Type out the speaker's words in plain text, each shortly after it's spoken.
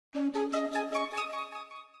Good.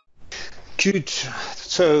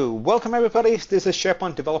 So welcome everybody. This is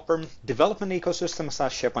SharePoint Development Ecosystem /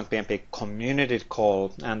 SharePoint PnP Community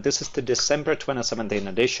Call, and this is the December 2017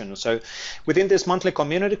 edition. So within this monthly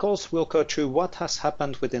community calls, we'll go through what has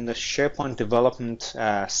happened within the SharePoint development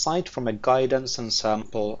site from a guidance and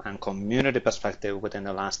sample and community perspective within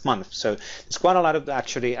the last month. So there's quite a lot of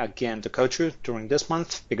actually again to go through during this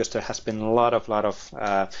month because there has been a lot of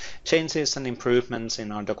changes and improvements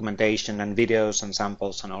in our documentation and videos and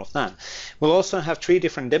samples and all of that. We'll also have 3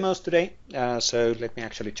 different demos today. So let me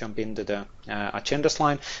actually jump into the agenda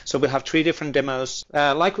slide. So we'll have 3 different demos.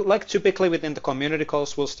 Like typically within the community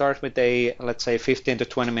calls, we'll start with a, let's say, 15 to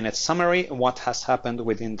 20 minute summary of what has happened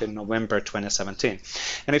within the November 2017.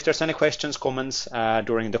 And if there's any questions, comments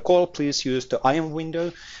during the call, please use the IM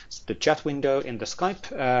window, the chat window in the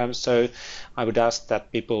Skype. So I would ask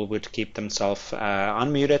that people would keep themselves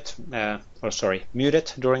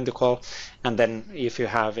muted during the call. And then if you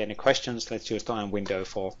have any questions, let's use the IM window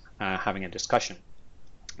for having a discussion.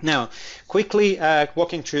 Now, quickly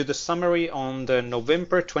walking through the summary on the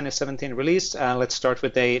November 2017 release. Let's start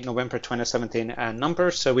with the November 2017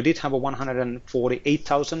 numbers. So we did have a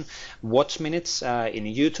 148,000 watch minutes in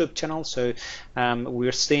a YouTube channel. So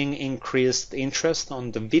we're seeing increased interest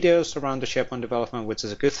on the videos around the SharePoint development, which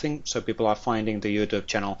is a good thing. So people are finding the YouTube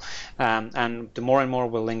channel. And the more and more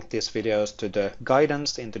we'll link these videos to the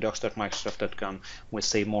guidance into docs.microsoft.com, we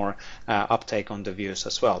see more uptake on the views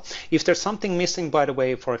as well. If there's something missing, by the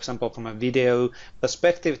way, for example, from a video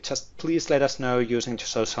perspective, just please let us know using the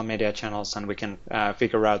social media channels and we can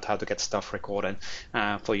figure out how to get stuff recorded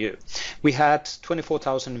for you. We had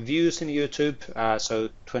 24,000 views in YouTube, so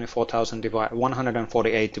 24,000 divided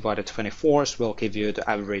 148 divided 24 will give you the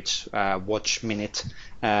average watch minute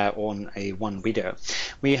on one video.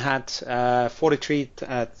 We had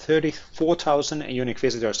 34,000 unique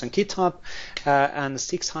visitors on GitHub and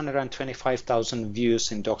 625,000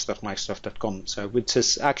 views in docs.microsoft.com, so which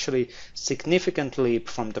is actually significant leap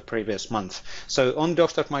from the previous month. So on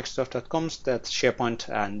docs.microsoft.com, that SharePoint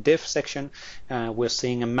and Dev section, we're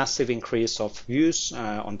seeing a massive increase of views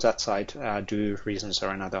on that side due to reasons or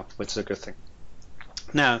another, which is a good thing.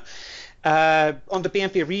 Now, on the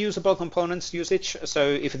PnP reusable components usage, so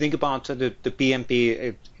if you think about the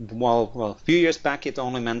PnP, a few years back it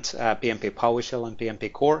only meant PnP PowerShell and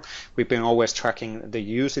PnP Core. We've been always tracking the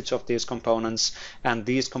usage of these components, and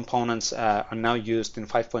these components are now used in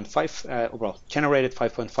 5.5, generated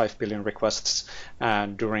 5.5 billion requests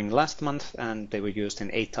during last month, and they were used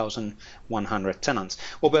in 8,100 tenants.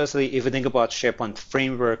 Obviously, if you think about SharePoint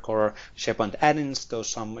Framework or SharePoint add-ins,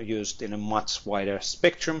 those are used in a much wider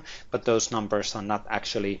spectrum, but those numbers are not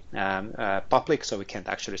actually public, so we can't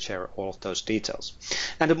actually share all of those details.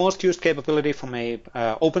 And the most used capability from a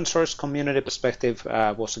open source community perspective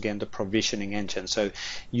was again the provisioning engine. So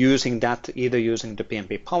using that, either using the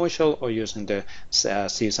PnP PowerShell or using the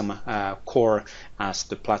CSM Core as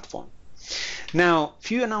the platform. Now,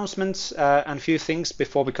 few announcements and few things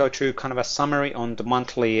before we go through kind of a summary on the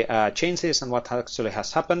monthly changes and what actually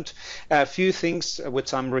has happened. A few things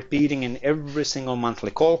which I'm repeating in every single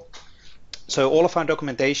monthly call. So all of our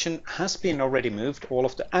documentation has been already moved. All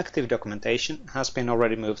of the active documentation has been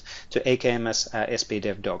already moved to AKMS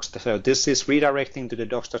SPDev docs. So this is redirecting to the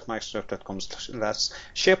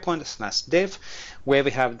docs.microsoft.com/SharePoint/dev, where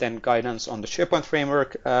we have then guidance on the SharePoint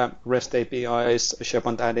framework, REST APIs,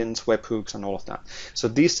 SharePoint add-ins, webhooks, and all of that. So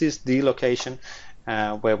this is the location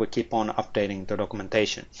where we keep on updating the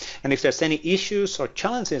documentation. And if there's any issues or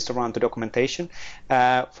challenges around the documentation,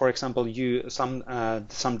 for example, some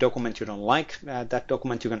document you don't like, that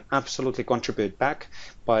document you can absolutely contribute back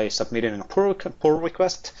by submitting a pull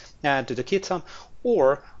request to the GitHub,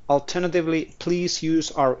 or alternatively, please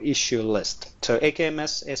use our issue list. So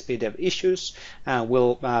AKMS SPDev issues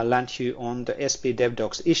will land you on the SPDev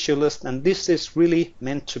docs issue list, and this is really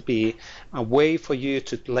meant to be a way for you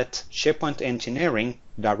to let SharePoint engineering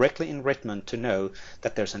directly in Redmond to know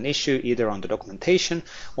that there's an issue either on the documentation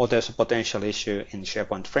or there's a potential issue in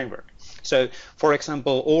SharePoint framework. So, for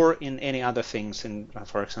example, or in any other things,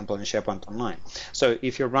 for example, in SharePoint Online. So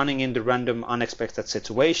if you're running into random unexpected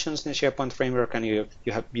situations in SharePoint framework and you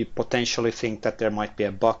potentially think that there might be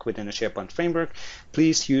a bug within a SharePoint framework,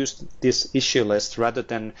 please use this issue list rather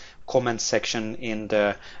than comment section in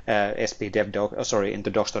the SPDev doc, in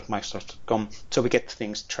the docs.microsoft.com, so we get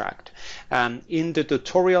things tracked. In the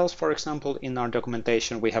tutorials, for example, in our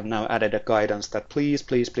documentation, we have now added a guidance that please,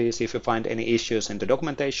 if you find any issues in the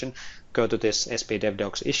documentation, go to this SPDev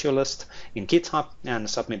docs issue list in GitHub and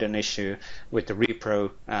submit an issue with the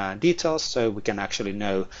repro details, so we can actually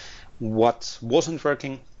know what wasn't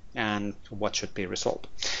working and what should be resolved.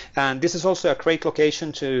 And this is also a great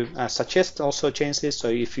location to suggest also changes. So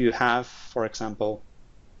if you have, for example,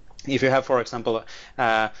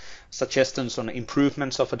 suggestions on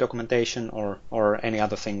improvements of a documentation or any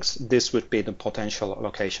other things, this would be the potential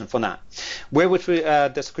location for that. Where would we,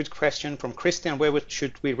 there's a good question from Christian,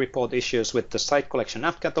 should we report issues with the site collection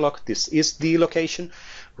app catalog? This is the location.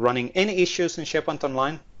 Running any issues in SharePoint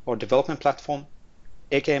Online or development platform,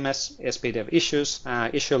 AKMS, SPDev issues,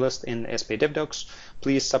 issue list in SPDev docs.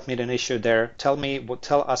 Please submit an issue there.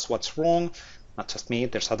 Tell us what's wrong. Not just me,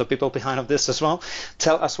 there's other people behind of this as well.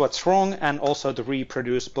 Tell us what's wrong and also the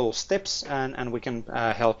reproducible steps, and we can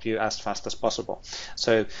help you as fast as possible.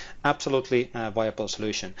 So absolutely viable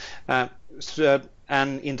solution.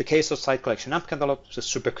 And in the case of site collection app catalog, just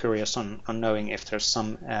super curious on knowing if there's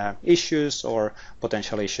some issues or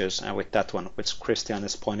potential issues with that one, which Christian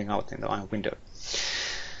is pointing out in the window.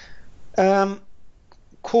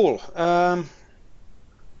 Cool.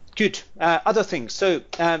 Good. Other things. So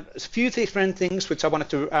a few different things which I wanted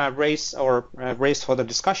to raise for the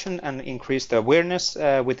discussion and increase the awareness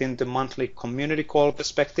within the monthly community call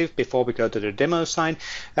perspective before we go to the demo side.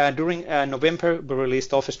 During November, we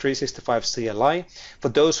released Office 365 CLI. For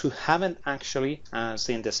those who haven't actually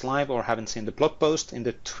seen this live or haven't seen the blog post in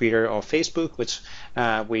the Twitter or Facebook, which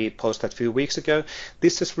we posted a few weeks ago,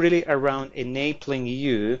 this is really around enabling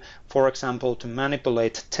you, for example, to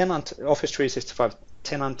manipulate tenant Office 365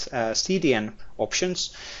 tenant CDN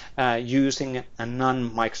options using a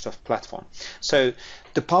non-Microsoft platform. So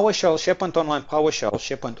the PowerShell, SharePoint Online PowerShell,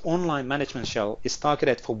 SharePoint Online Management Shell is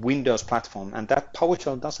targeted for Windows platform, and that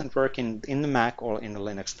PowerShell doesn't work in the Mac or in the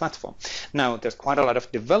Linux platform. Now, there's quite a lot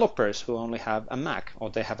of developers who only have a Mac or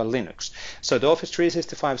they have a Linux. So the Office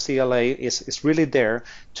 365 CLA is really there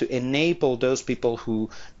to enable those people who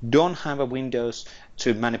don't have a Windows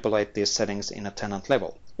to manipulate these settings in a tenant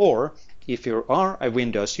level. Or if you are a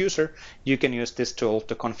Windows user, you can use this tool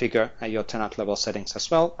to configure your tenant level settings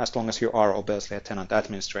as well, as long as you are obviously a tenant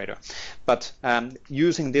administrator. But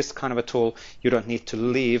using this kind of a tool, you don't need to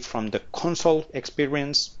leave from the console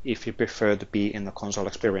experience if you prefer to be in the console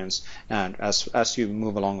experience and as you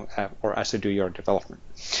move along or as you do your development.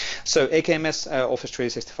 So AKMS Office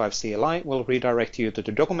 365 CLI will redirect you to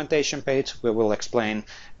the documentation page where we'll explain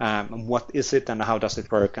what is it and how does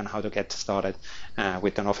it work and how to get started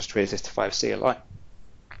with an Office 365 CLI. A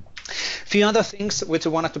few other things which I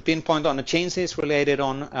wanted to pinpoint on the changes related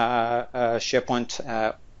on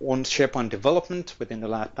SharePoint development within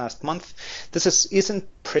the past month. This isn't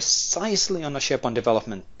precisely on a SharePoint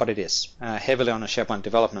development, but it is heavily on a SharePoint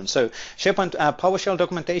development. So SharePoint PowerShell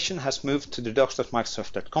documentation has moved to the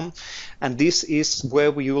docs.microsoft.com, and this is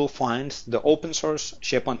where we will find the open source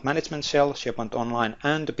SharePoint Management Shell, SharePoint Online,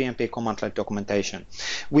 and the PnP command line documentation.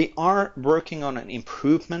 We are working on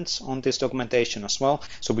improvements on this documentation as well,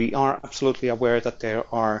 so we are absolutely aware that there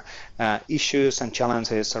are issues and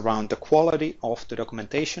challenges around the quality of the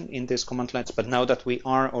documentation in these command lines, but now that we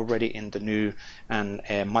are already in the new and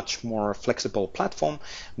a much more flexible platform,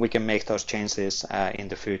 we can make those changes in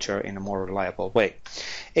the future in a more reliable way.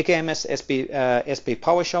 AKMS SP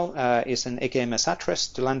PowerShell is an AKMS address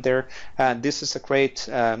to land there. This is a great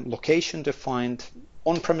location to find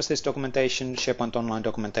on-premises documentation, SharePoint Online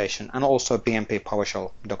documentation, and also PnP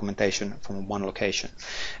PowerShell documentation from one location.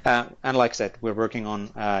 And like I said, we're working on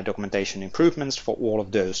documentation improvements for all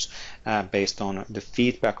of those based on the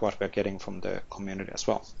feedback what we're getting from the community as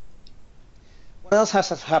well. What else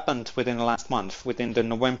has happened within the last month, within the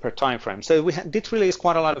November timeframe? So we did release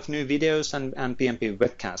quite a lot of new videos and PnP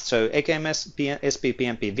webcasts. So AKMS SP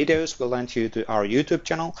PnP videos will land you to our YouTube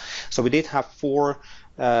channel. So we did have 4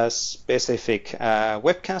 specific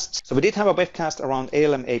webcasts. So we did have a webcast around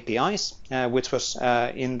ALM APIs, which was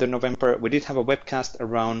in the November. We did have a webcast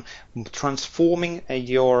around transforming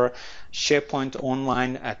your SharePoint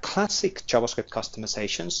Online classic JavaScript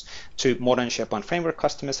customizations to modern SharePoint framework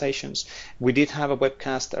customizations. We did have a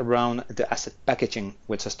webcast around the asset packaging,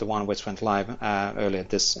 which is the one which went live earlier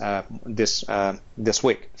this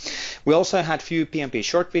week. We also had few PnP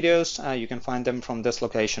short videos. You can find them from this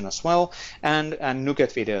location as well, and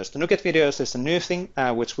Nugget videos. The Nugget videos is a new thing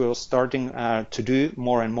which we're starting to do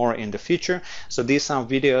more and more in the future. So these are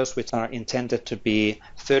videos which are intended to be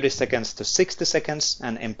 30 seconds to 60 seconds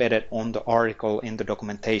and embedded on the article in the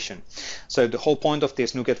documentation. So the whole point of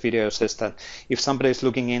these Nugget videos is that if somebody is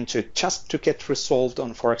looking into just to get resolved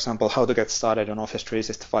on, for example, how to get started on Office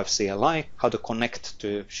 365 CLI, how to connect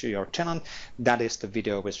to your tenant, that is the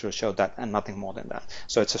video which will show that and nothing more than that.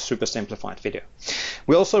 So it's a super simplified video.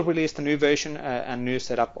 We also released a new version and new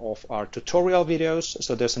setup of our tutorial videos.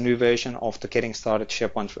 So there's a new version of the Getting Started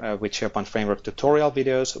SharePoint with SharePoint Framework tutorial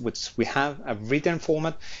videos, which we have a written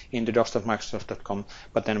format in the docs.microsoft.com,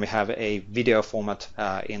 but then we have a video format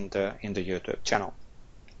in the YouTube channel.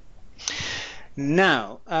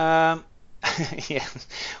 Now, yeah,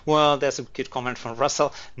 well, there's a good comment from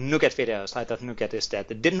Russell. Nougat videos. I thought Nougat is dead.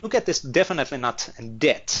 The Nougat is definitely not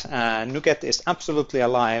dead. Nougat is absolutely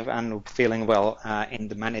alive and feeling well in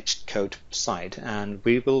the managed code side. And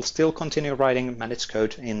we will still continue writing managed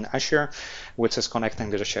code in Azure, which is connecting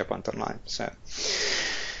to the SharePoint Online. So,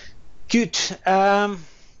 good.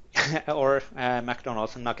 Or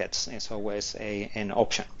McDonald's nuggets is always an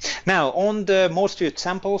option. Now, on the most used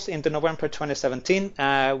samples in the November 2017,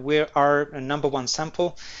 our number one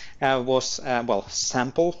sample was,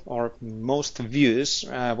 sample or most views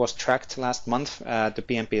was tracked last month, the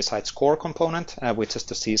PnP Site Score component, which is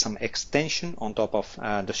the CSAM extension on top of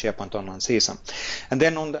the SharePoint Online CSAM. And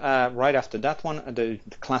then on right after that one, the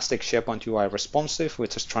classic SharePoint UI responsive,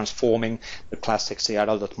 which is transforming the classic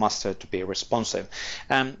Seattle.master to be responsive.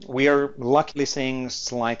 We are luckily seeing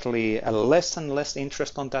slightly less and less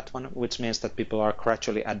interest on that one, which means that people are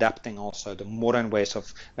gradually adapting also the modern ways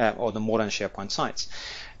of, or the modern SharePoint sites.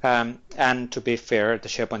 And to be fair, the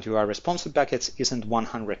SharePoint UI responsive package isn't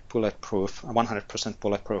 100%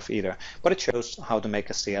 bulletproof either, but it shows how to make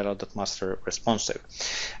a Seattle.master responsive.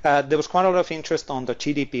 There was quite a lot of interest on the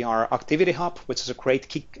GDPR Activity Hub, which is a great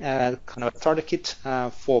kind of starter kit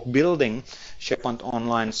for building SharePoint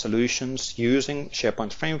Online solutions using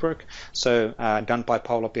SharePoint Framework. So done by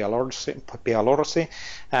Paolo Pialorsi,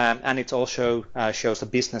 and it also shows a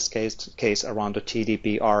business case around the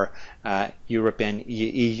GDPR European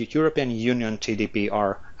Union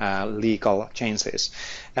GDPR legal changes,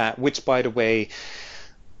 which, by the way,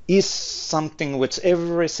 is something which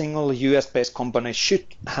every single US-based company should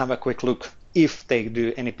have a quick look if they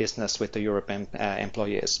do any business with the European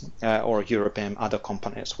employees or European other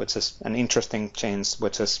companies, which is an interesting change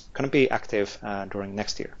which is going to be active during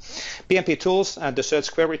next year. PnP tools, the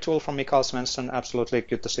search query tool from Mikael Svensson, absolutely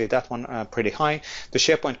good to see that one pretty high. The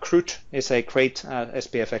SharePoint CRUD is a great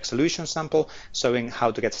SPFX solution sample showing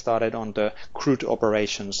how to get started on the CRUD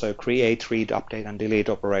operations, so create, read, update, and delete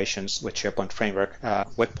operations with SharePoint Framework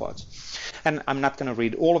web parts. And I'm not going to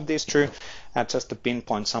read all of these through, just to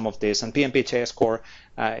pinpoint some of these. And PnP JS Core,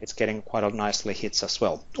 it's getting quite a nicely hits as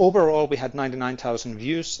well. Overall, we had 99,000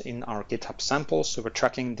 views in our GitHub samples. So we're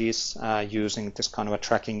tracking these using this kind of a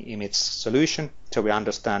tracking image solution, so we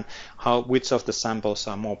understand which of the samples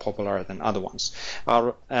are more popular than other ones.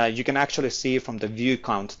 You can actually see from the view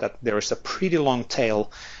count that there is a pretty long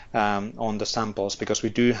tail on the samples, because we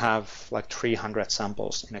do have like 300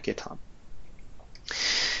 samples in a GitHub.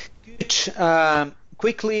 Good.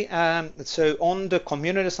 Quickly, so on the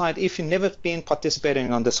community side, if you've never been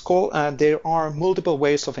participating on this call, there are multiple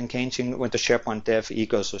ways of engaging with the SharePoint dev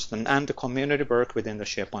ecosystem and the community work within the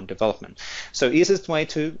SharePoint development. So easiest way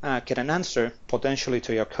to get an answer potentially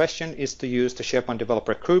to your question is to use the SharePoint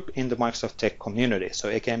developer group in the Microsoft Tech community. So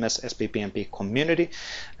AKMS SPPNP community,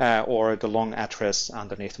 or the long address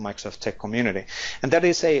underneath the Microsoft Tech community. And that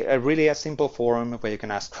is a really simple forum where you can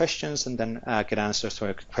ask questions and then get answers to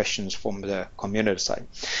your questions from the community side.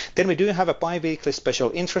 Then we do have a bi-weekly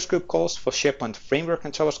special interest group calls for SharePoint Framework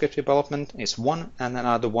and JavaScript development is one, and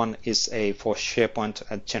another one is for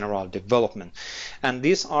SharePoint general development. And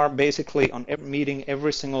these are basically on meeting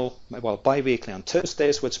every single, bi-weekly on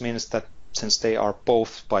Thursdays, which means that since they are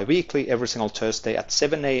both bi-weekly, every single Thursday at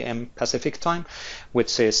 7 a.m. Pacific time,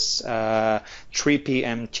 which is 3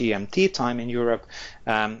 p.m. GMT time in Europe,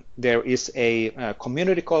 there is a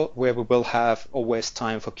community call where we will have always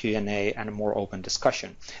time for Q&A and a more open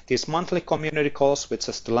discussion. These monthly community calls, which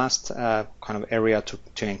is the last kind of area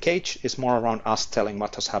to engage, is more around us telling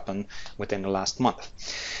what has happened within the last month.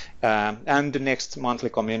 And the next monthly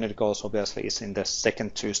community calls obviously is in the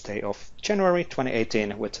second Tuesday of January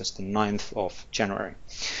 2018, which is the 9th of January.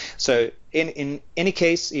 So in any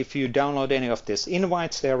case, if you download any of these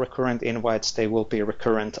invites, they are recurrent invites, they will be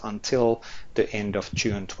recurrent until the end of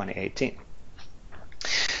June 2018.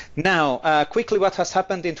 Now, quickly, what has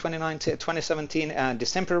happened in 2017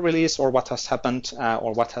 December release, or what has happened,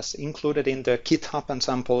 or what has included in the GitHub and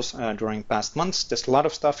samples during past months. There's a lot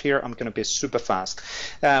of stuff here. I'm going to be super fast.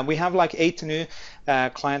 We have like 8 new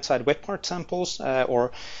client-side web part samples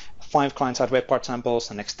or 5 client-side web part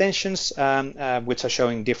samples and extensions, which are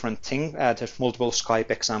showing different things. There's multiple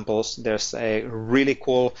Skype examples. There's a really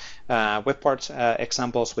cool web part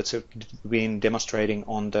examples which have been demonstrating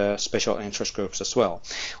on the special interest groups as well.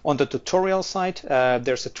 On the tutorial side,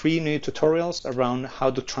 there's 3 new tutorials around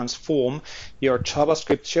how to transform your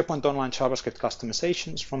JavaScript, SharePoint Online JavaScript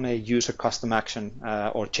customizations from a user custom action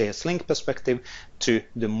or JS Link perspective to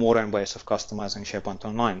the modern ways of customizing SharePoint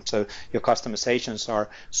Online. So your customizations are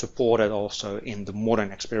supported also in the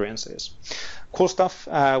modern experiences. Cool stuff,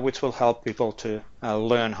 which will help people to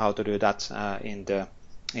learn how to do that in the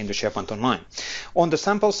SharePoint Online. On the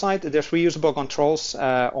sample side, there's reusable controls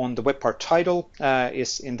on the web part title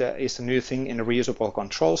is a new thing in the reusable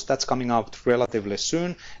controls that's coming out relatively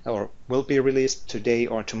soon, or will be released today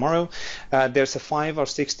or tomorrow. There's 5 or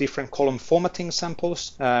 6 different column formatting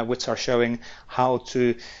samples which are showing how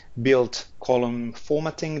to build column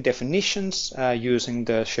formatting definitions using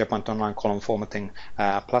the SharePoint Online column formatting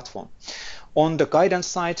platform. On the guidance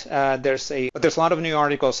side, there's a lot of new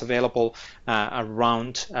articles available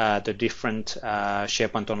around the different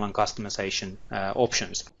SharePoint Online customization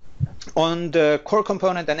options. On the core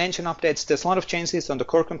component and engine updates, there's a lot of changes on the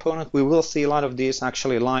core component. We will see a lot of these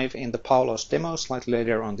actually live in the Paulo's demo slightly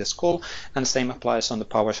later on this call, and the same applies on the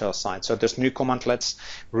PowerShell side. So there's new commandlets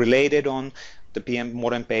related on the PM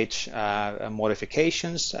modern page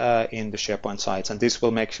modifications in the SharePoint sites, and this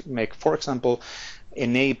will make, for example,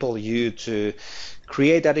 enable you to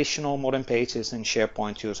create additional modern pages in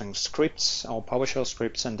SharePoint using scripts or PowerShell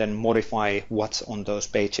scripts, and then modify what's on those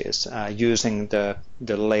pages using the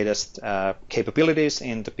latest capabilities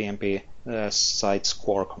in the PnP site's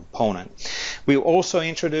core component. We also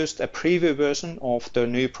introduced a preview version of the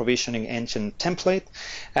new provisioning engine template,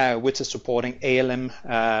 which is supporting ALM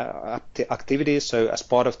activities. So as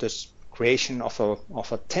part of this creation of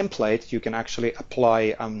a template, you can actually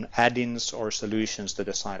apply add-ins or solutions to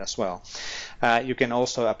the site as well. You can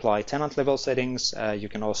also apply tenant level settings. You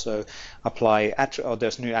can also apply,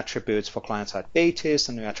 there's new attributes for client-side pages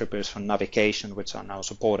and new attributes for navigation, which are now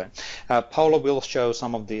supported. Paolo will show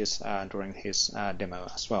some of these during his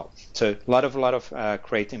demo as well. So a lot of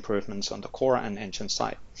great improvements on the core and engine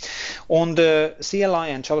side. On the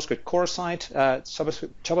CLI and JavaScript core side,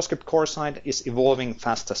 JavaScript core side is evolving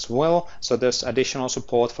fast as well. So there's additional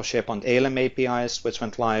support for SharePoint ALM APIs, which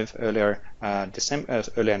went live earlier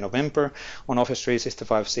November. On Office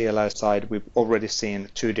 365 CLI side, we've already seen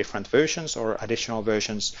 2 different versions or additional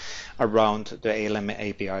versions around the ALM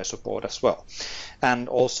API support as well, and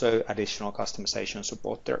also additional customization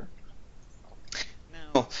support there.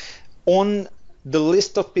 Now, on the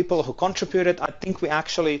list of people who contributed, I think we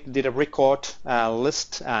actually did a record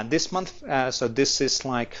list this month. So this is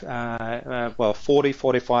like 40,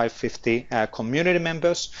 45, 50 community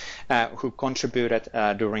members who contributed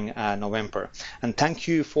during November. And thank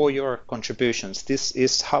you for your contributions. This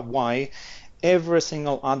is why every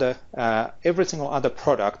single other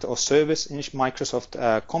product or service in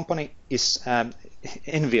Microsoft company is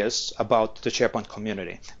envious about the SharePoint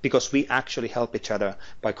community, because we actually help each other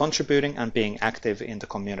by contributing and being active in the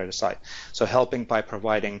community side. So helping by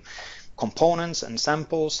providing components and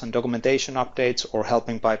samples and documentation updates, or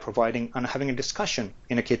helping by providing and having a discussion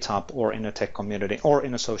in a GitHub or in a tech community or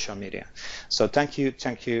in a social media. So thank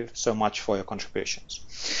you so much for your contributions.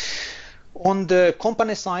 On the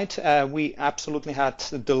company side, we absolutely had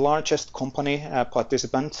the largest company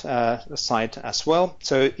participant side as well.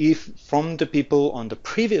 So if from the people on the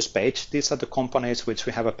previous page, these are the companies which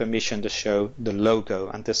we have a permission to show the logo,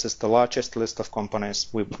 and this is the largest list of companies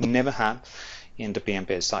we've never had in the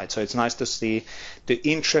PnP side. So it's nice to see the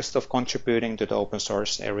interest of contributing to the open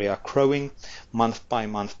source area growing month by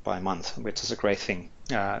month by month, which is a great thing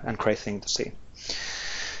and great thing to see.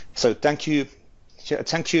 So thank you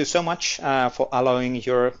so much for allowing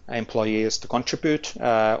your employees to contribute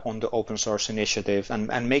on the open source initiative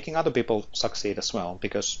and making other people succeed as well,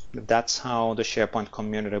 because that's how the SharePoint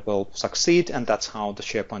community will succeed, and that's how the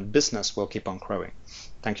SharePoint business will keep on growing.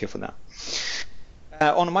 Thank you for that.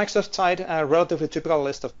 On the Microsoft side, a relatively typical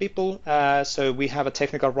list of people. So we have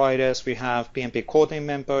technical writers, we have PnP core team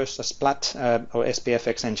members, Splat or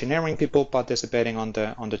SPFX engineering people participating on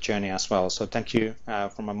the journey as well. So thank you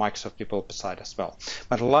from a Microsoft people side as well.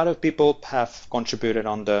 But a lot of people have contributed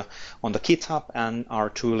on the GitHub and our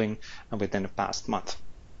tooling within the past month.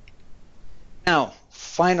 Now,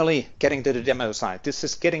 finally getting to the demo side. This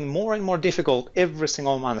is getting more and more difficult every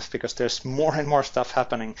single month because there's more and more stuff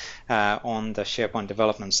happening on the SharePoint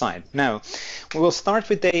development side. Now, we will start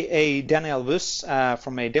with a Daniel Wuss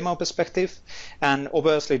from a demo perspective. And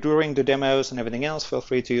obviously, during the demos and everything else, feel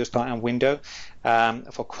free to use the window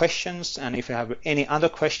for questions. And if you have any other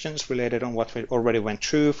questions related on what we already went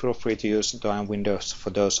through, feel free to use the windows for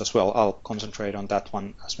those as well. I'll concentrate on that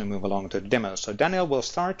one as we move along to the demo. So Daniel will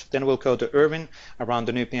start, then we'll go to Erwin around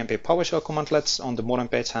the new PnP PowerShell commandlets on the modern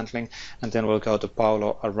page handling, and then we'll go to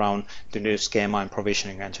Paolo around the new schema and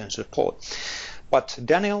provisioning engine support. But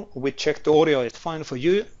Daniel, we checked the audio is fine for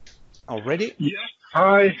you already. Yes.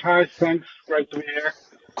 Hi, thanks. Great to be here.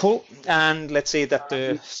 Cool. And let's see that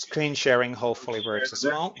the screen sharing hopefully works as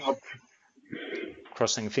well.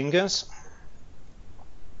 Crossing fingers.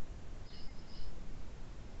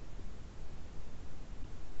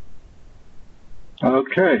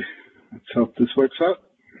 Okay, let's hope this works out.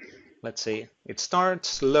 Let's see. It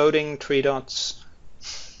starts loading 3 dots.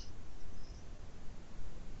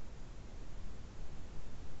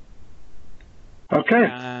 Okay.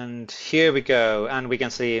 And here we go. And we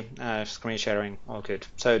can see screen sharing. All good.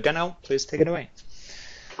 So Daniel, please take it away.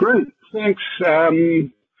 Great, thanks. My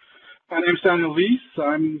name is Daniel Wies.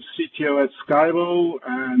 I'm CTO at Skybo,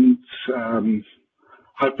 and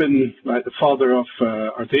I've been like the father of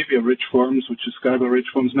Ardavia Rich Forms, which is Skybo Rich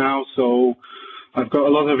Forms now. So I've got a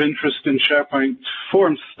lot of interest in SharePoint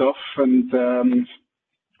Forms stuff, and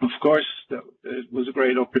of course, it was a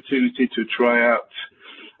great opportunity to try out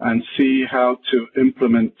and see how to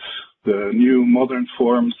implement the new modern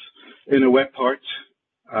forms in a web part,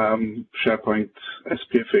 SharePoint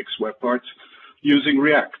SPFX web part, using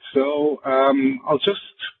React. So I'll just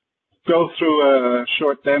go through a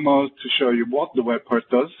short demo to show you what the web part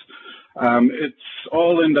does. It's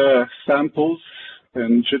all in the samples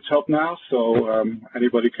in GitHub now, so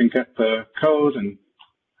anybody can get the code and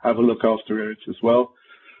have a look afterwards as well.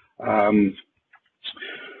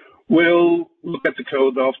 We'll look at the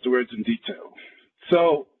code afterwards in detail.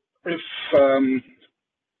 So if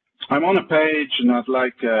I'm on a page and I'd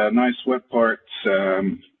like a nice web part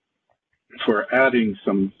for adding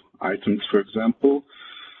some items, for example,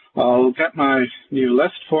 I'll get my new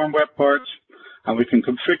list form web part and we can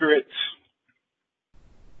configure it.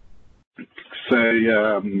 Say,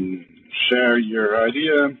 share your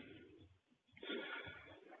idea,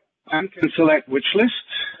 and can select which list.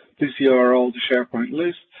 These are all the SharePoint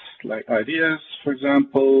lists, like ideas, for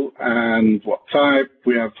example, and what type.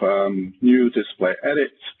 We have new display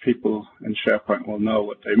edits. People in SharePoint will know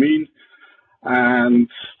what they mean. And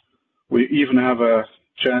we even have a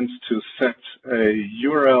chance to set a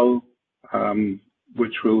URL,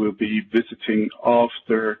 which we will be visiting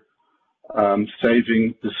after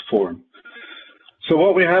saving this form. So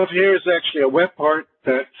what we have here is actually a web part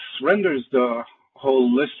that renders the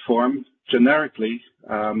whole list form generically,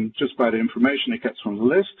 just by the information it gets from the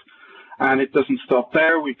list. And it doesn't stop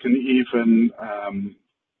there. We can even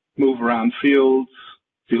move around fields,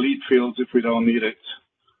 delete fields if we don't need it.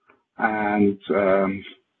 And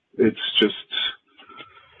it's just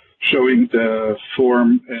showing the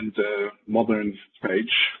form in the modern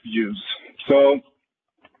page views. So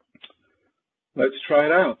let's try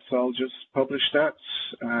it out. So I'll just publish that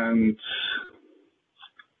and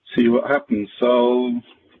see what happens. So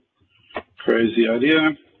crazy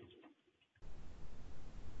idea.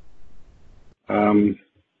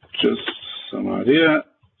 Just some idea.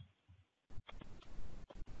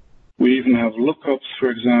 We even have lookups, for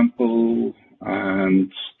example,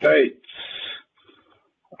 and states.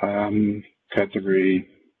 Category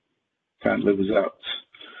can't live without.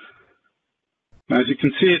 Now, as you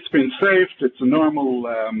can see, it's been saved. It's a normal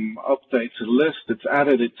update to the list. It's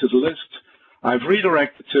added it to the list. I've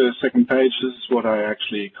redirected to a second page. This is what I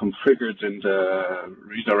actually configured in the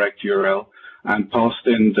redirect URL and passed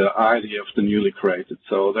in the ID of the newly created.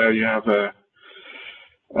 So there you have a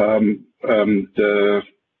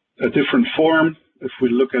different form. If we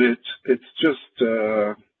look at it, it's just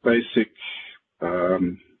basic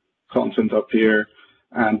content up here.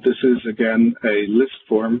 And this is, again, a list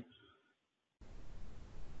form,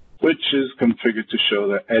 which is configured to show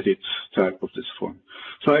the edit type of this form.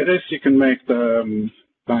 So like this, you can make the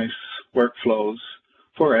nice workflows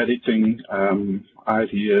for editing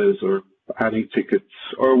ideas or adding tickets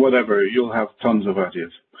or whatever. You'll have tons of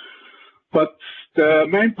ideas. But the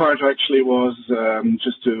main part actually was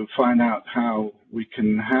just to find out how we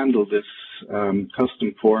can handle this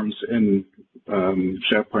custom forms in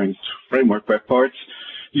SharePoint Framework web parts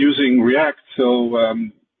using React. So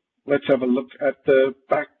let's have a look at the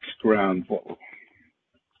background.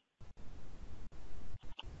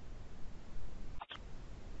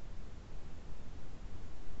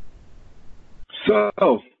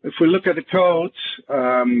 So if we look at the code,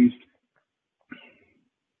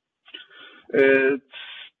 it's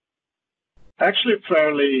actually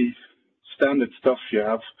fairly standard stuff.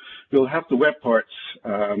 You'll have the web parts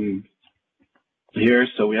here.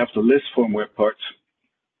 So we have the list form web part,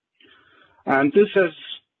 and this is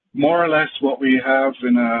more or less what we have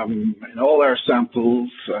in all our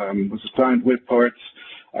samples with the client web parts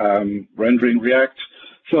rendering React.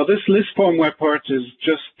 So this list form web part is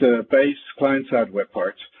just the base client-side web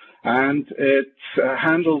part, and it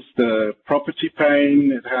handles the property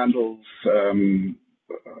pane, it handles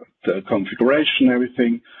the configuration,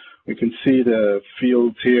 everything. We can see the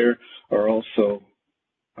fields here are also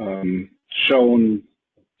shown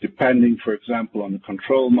depending, for example, on the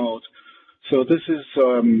control mode. So this is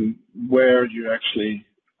where you actually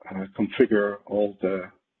configure all the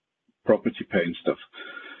property pane stuff.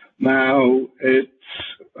 Now, it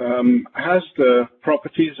has the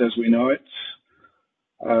properties as we know it,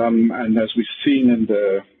 and as we've seen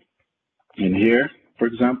in here, for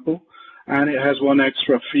example, and it has one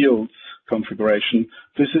extra field configuration.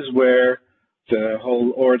 This is where the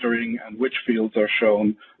whole ordering and which fields are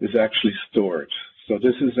shown is actually stored. So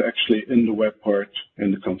this is actually in the web part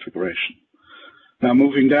in the configuration. Now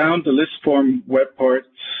moving down, the list form web part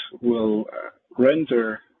will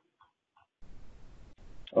render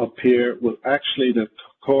up here. Well, actually the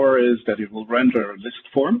core is that it will render a list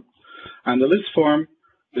form, and the list form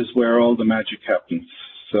is where all the magic happens.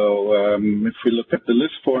 So if we look at the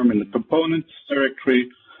list form in the components directory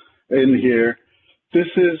in here, this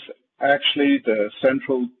is actually the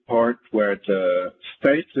central part where the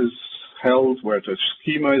state is held, where the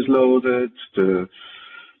schema is loaded, the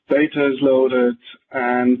data is loaded,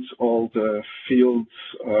 and all the fields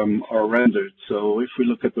are rendered. So if we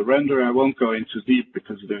look at the render, I won't go into deep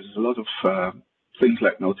because there's a lot of things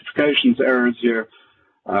like notifications, errors here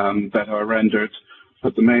that are rendered.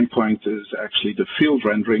 But the main point is actually the field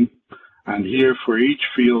rendering. And here for each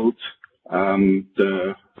field,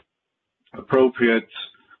 the appropriate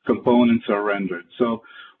components are rendered. So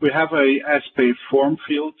we have a SP form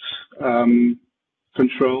field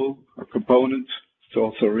control or component. It's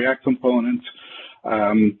also a React component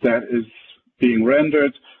that is being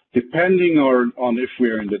rendered. Depending on if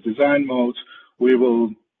we're in the design mode, we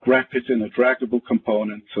will wrap it in a draggable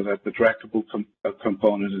component so that the draggable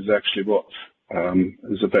component is actually what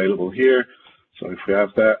is available here. So if we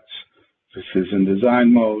have that, this is in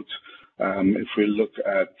design mode. If we look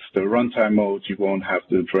at the runtime mode, you won't have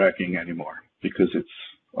the dragging anymore because it's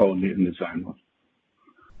only in design mode.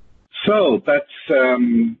 So that's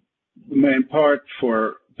the main part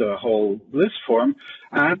for the whole list form.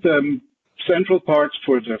 And the central part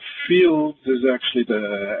for the fields is actually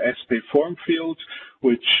the SP form field,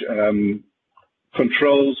 which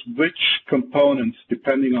controls which components,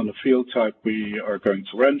 depending on the field type, we are going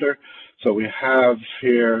to render. So we have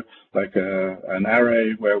here like an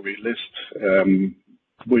array where we list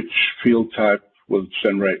which field type will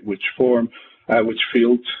generate which form, which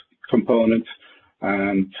field component,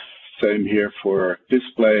 and same here for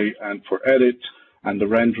display and for edit. And the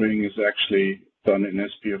rendering is actually done in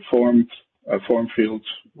SP form field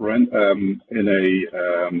in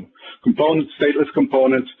a component, stateless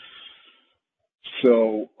component.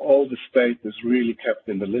 So all the state is really kept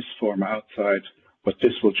in the list form outside, but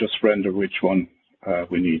this will just render which one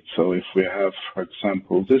we need. So if we have, for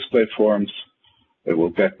example, display forms, it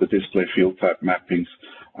will get the display field type mappings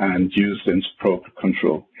and use the appropriate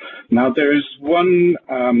control. Now there is one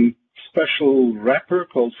special wrapper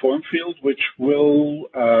called form field, which will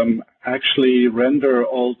actually render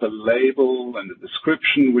all the label and the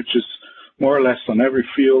description, which is more or less on every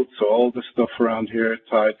field. So all the stuff around here,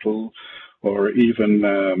 title, or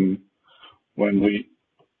even when we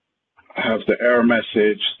have the error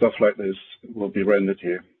message, stuff like this will be rendered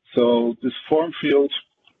here. So this form field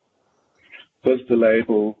does the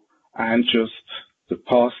label, and just the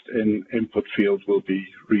passed in input field will be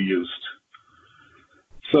reused.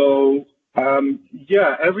 So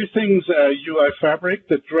yeah, everything's UI Fabric.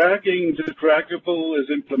 The draggable is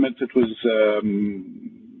implemented with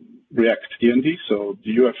React DND. So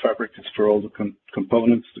the UI Fabric is for all the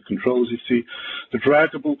components, the controls you see. The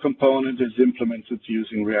draggable component is implemented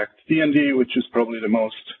using React DND, which is probably the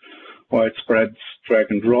most widespread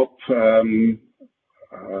drag and drop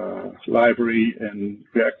library in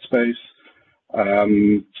React space.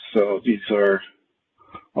 So these are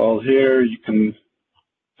all here. You can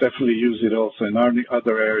definitely use it also in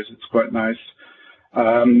other areas. It's quite nice.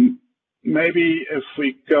 Maybe if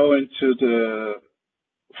we go into the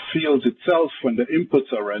field itself when the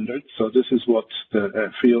inputs are rendered, so this is what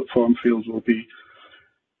the form field will be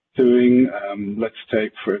doing. Let's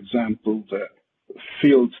take, for example, the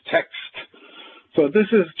field text. So this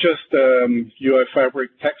is just UI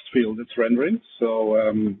Fabric text field it's rendering. So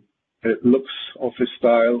it looks office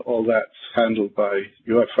style, all that's handled by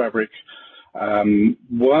UI Fabric.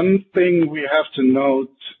 One thing we have to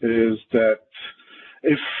note is that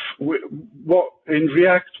in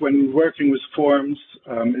React, when working with forms,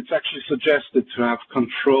 it's actually suggested to have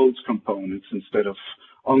controlled components instead of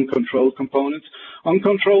uncontrolled components.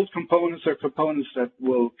 Uncontrolled components are components that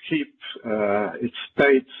will keep its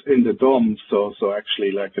state in the DOM. So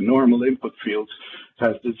actually, like a normal input field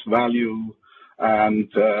has this value,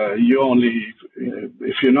 and you only,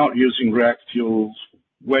 if you're not using React, you'll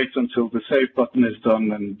wait until the save button is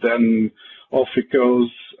done, and then off it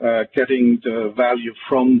goes, getting the value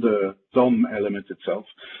from the DOM element itself.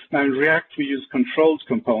 Now in React, we use controlled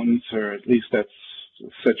components, or at least that's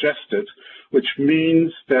suggested, which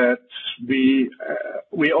means that we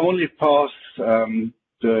only pass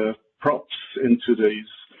the props into these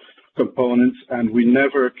components, and we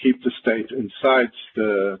never keep the state inside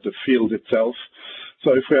the field itself.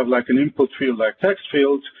 So if we have like an input field like text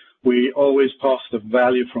field, we always pass the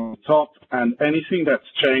value from the top, and anything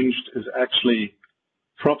that's changed is actually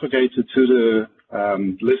propagated to the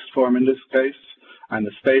list form in this case, and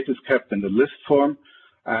the state is kept in the list form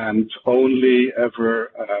and only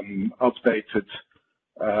ever updated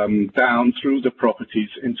down through the properties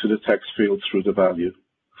into the text field through the value.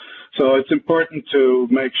 So it's important to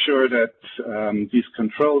make sure that these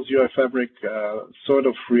controls, UI Fabric sort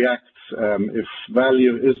of reacts if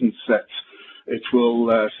value isn't set. It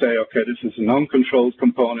will say, okay, this is an uncontrolled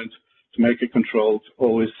component. To make it controlled,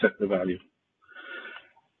 always set the value.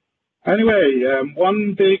 Anyway,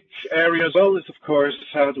 one big area as well is, of course,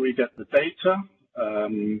 how do we get the data?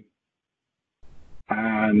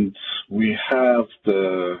 And we have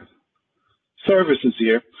the services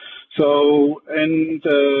here. So in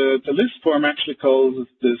the list form actually calls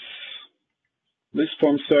this list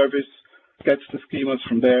form service, gets the schemas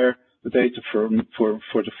from there, the data for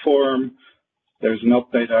the form. There's an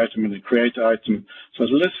update item and a create item. So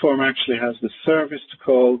the list form actually has the service to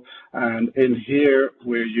call, and in here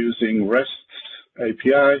we're using REST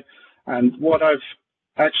API. And what I've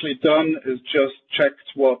actually done is just checked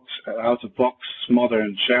what out-of-box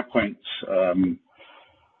modern SharePoint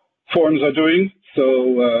forms are doing.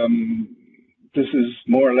 So this is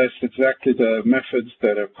more or less exactly the methods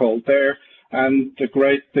that are called there. And the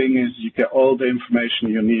great thing is you get all the information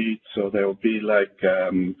you need. So there will be like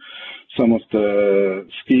some of the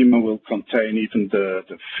schema will contain even the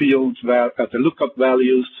field, the lookup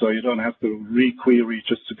values. So you don't have to re-query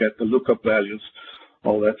just to get the lookup values,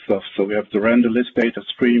 all that stuff. So we have the render list data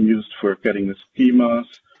stream used for getting the schemas.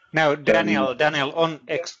 Now, Daniel, on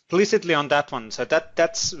explicitly on that one. So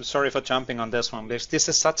that's sorry for jumping on this one, because this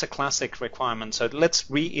is such a classic requirement. So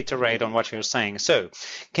let's reiterate on what you're saying. So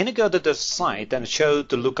can you go to the site and show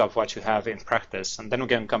the lookup what you have in practice, and then we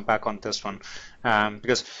can come back on this one,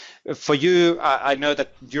 because for you, I know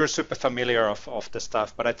that you're super familiar of the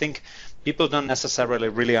stuff, but I think people don't necessarily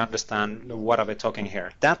really understand what are we talking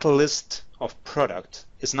here. That list of product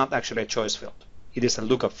is not actually a choice field; it is a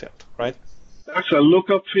lookup field, right? That's a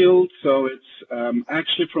lookup field, so it's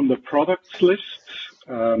actually from the products list.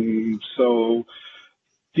 So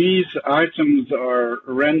these items are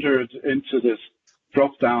rendered into this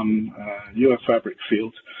drop-down UI Fabric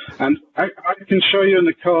field. And I can show you in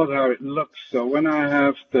the code how it looks. So when I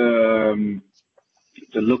have the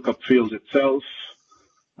lookup field itself,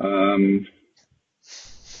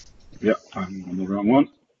 yeah, I'm on the wrong one,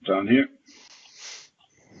 down here.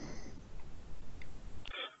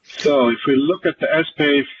 So if we look at the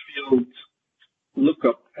SPA field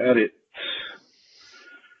lookup edit,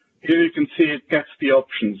 here you can see it gets the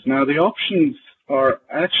options. Now the options are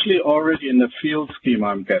actually already in the field schema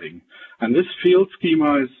I'm getting. And this field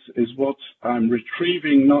schema is what I'm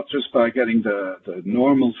retrieving, not just by getting the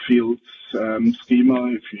normal fields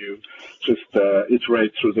schema. If you just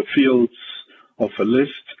iterate through the fields of a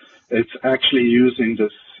list, it's actually using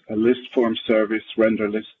this list form service render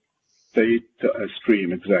list data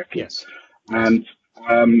stream, exactly. Yes. And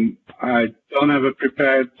I don't have a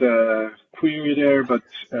prepared query there, but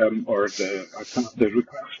or the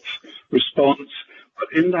request response.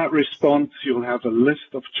 But in that response, you'll have a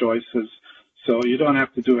list of choices, so you don't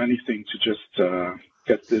have to do anything to just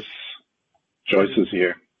get these choices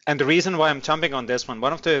here. And the reason why I'm jumping on this one,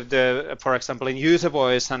 one of the for example, in user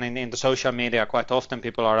voice and in the social media, quite often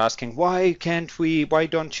people are asking, why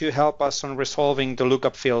don't you help us on resolving the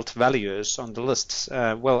lookup field values on the lists?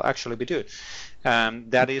 Well, actually we do.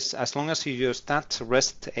 That is, as long as you use that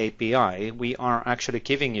REST API, we are actually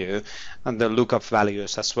giving you the lookup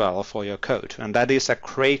values as well for your code. And that is a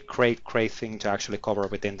great thing to actually cover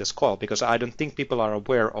within this call, because I don't think people are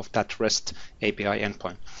aware of that REST API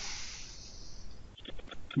endpoint.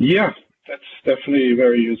 Yeah, that's definitely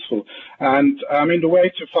very useful. And I mean, the way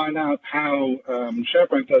to find out how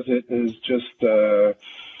SharePoint does it is just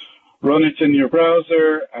run it in your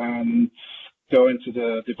browser and go into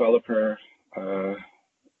the developer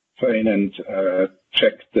pane and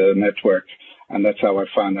check the network. And that's how I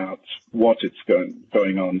found out what it's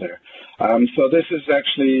going on there. So this is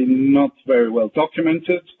actually not very well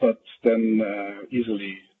documented, but then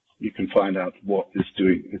easily you can find out what it's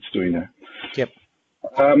doing there. Yep.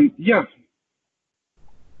 Yeah.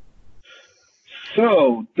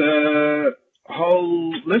 So the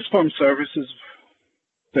whole list form service is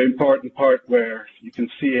the important part where you can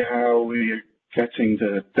see how we're getting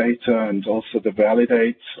the data and also the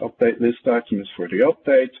validate update list items for the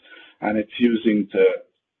update, and it's using the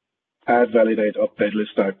add validate update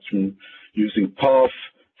list item using path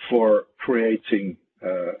for creating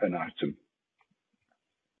an item.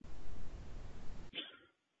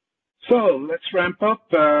 So let's ramp up.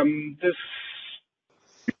 This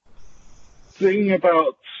thing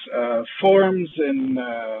about forms in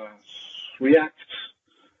React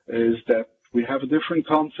is that we have a different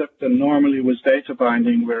concept than normally with data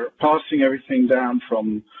binding. We're passing everything down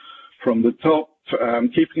from the top,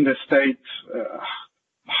 keeping the state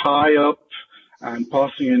high up and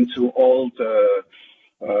passing into all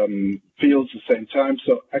the fields at the same time.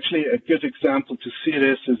 So actually a good example to see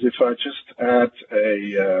this is if I just add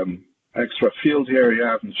a extra field here. You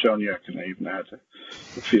haven't shown you, I can even add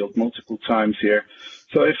the field multiple times here.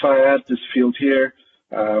 So if I add this field here,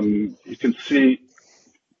 you can see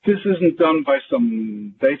this isn't done by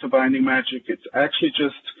some data binding magic. It's actually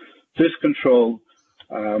just this control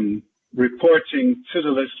reporting to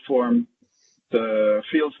the list form the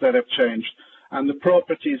fields that have changed. And the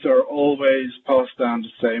properties are always passed down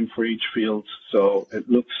the same for each field. So it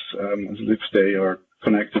looks as if they are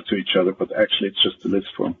connected to each other, but actually it's just the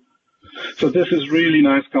list form. So this is really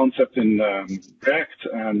nice concept in React,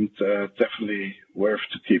 and definitely worth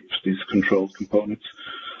to keep these controlled components.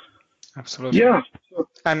 Absolutely. Yeah.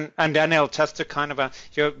 And Daniel, just to kind of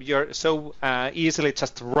you're so easily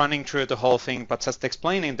just running through the whole thing, but just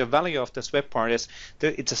explaining the value of this web part is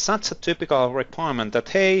it's such a typical requirement that,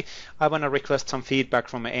 hey, I want to request some feedback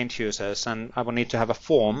from my end users, and I will need to have a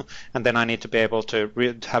form, and then I need to be able to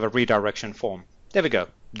have a redirection form. There we go.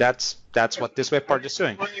 That's what this web part is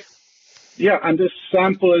doing. Yeah, and this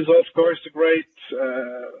sample is of course a great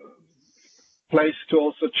place to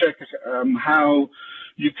also check how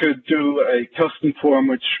you could do a custom form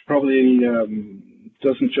which probably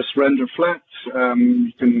doesn't just render flat.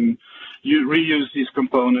 You can reuse these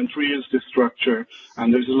components, reuse this structure,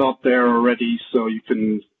 and there's a lot there already, so you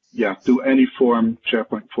can do any form,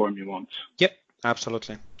 SharePoint form you want. Yep.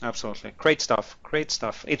 Absolutely, absolutely. Great stuff, great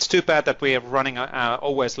stuff. It's too bad that we are running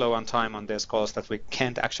always low on time on this course, that we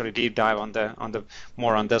can't actually deep dive on the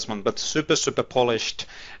more on this one. But super polished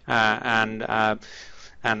and a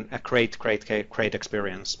great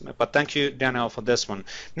experience. But thank you, Daniel, for this one.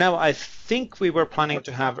 Now I think we were planning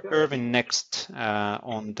to have Irvin next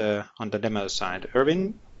on the demo side.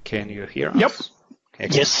 Irvin, can you hear us? Yep. Okay,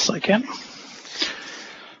 yes, I can.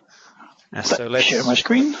 So let's share my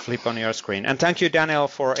screen. Flip on your screen. And thank you, Daniel,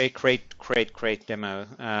 for a great demo.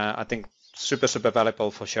 I think super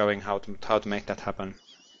valuable for showing how to make that happen.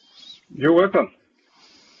 You're welcome.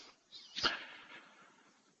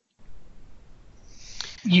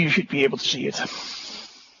 You should be able to see it.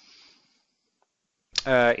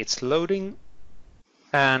 It's loading,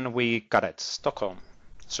 and we got it. Stockholm.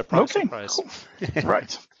 Surprise. Cool.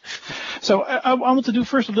 Right. So I want to do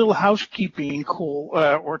first a little housekeeping call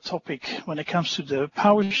or topic when it comes to the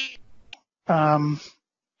PowerShell.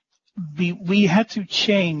 We had to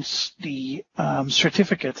change the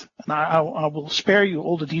certificate, and I will spare you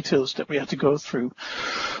all the details that we had to go through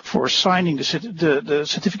for signing the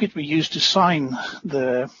certificate we used to sign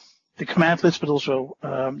the command list, but also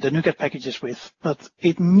the NuGet packages with. But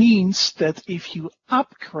it means that if you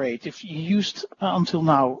upgrade, if you used until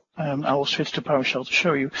now, I will switch to PowerShell to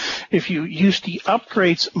show you, if you use the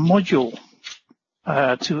upgrades module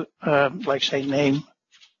to, like say, name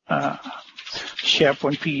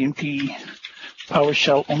SharePoint PnP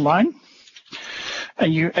PowerShell Online,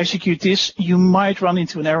 and you execute this, you might run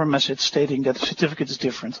into an error message stating that the certificate is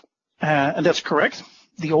different. And that's correct.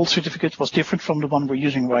 The old certificate was different from the one we're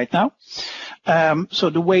using right now. So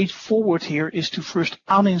the way forward here is to first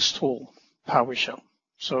uninstall PowerShell.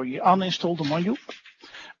 So you uninstall the module,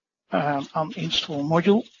 uninstall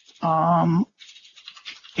module,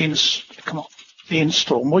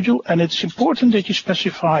 install module, and it's important that you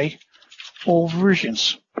specify all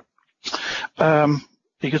versions.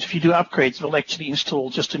 Because if you do upgrades, it will actually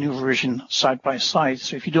install just a new version side by side.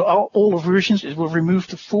 So if you do all the versions, it will remove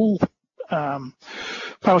the full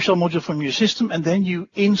PowerShell module from your system, and then you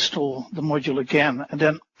install the module again, and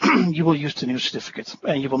then you will use the new certificate,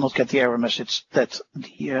 and you will not get the error message that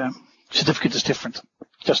the certificate is different.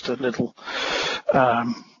 Just a little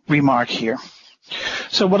remark here.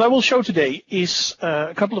 So what I will show today is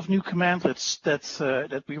a couple of new commandlets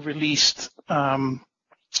that we released,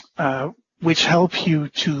 which help you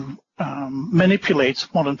to manipulate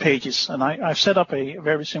modern pages. And I've set up a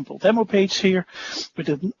very simple demo page here with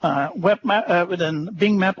a web map, with a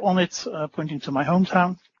Bing map on it, pointing to my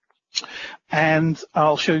hometown. And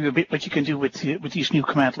I'll show you a bit what you can do with these new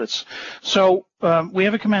commandlets. So we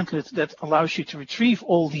have a commandlet that allows you to retrieve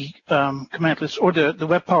all the commandlets or the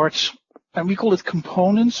web parts. And we call it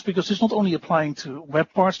components because it's not only applying to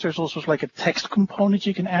web parts, there's also like a text component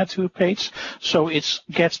you can add to a page. So it's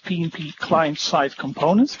get PnP client-side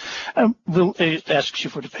component. It asks you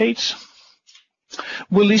for the page.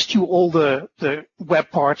 We'll list you all the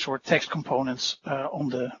web parts or text components on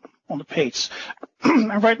the page.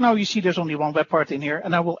 And right now you see there's only one web part in here,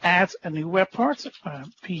 and I will add a new web part,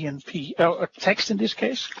 PnP, or text in this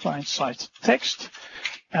case, client-side text.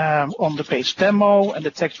 On the page demo, and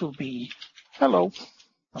the text will be hello,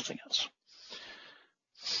 nothing else.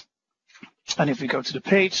 And if we go to the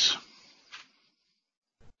page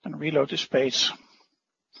and reload this page,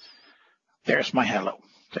 there's my hello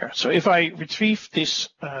there. So if I retrieve this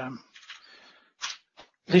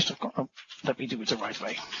list of, let me do it the right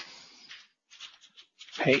way.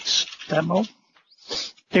 Page demo.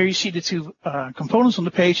 There you see the two components on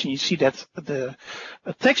the page, and you see that the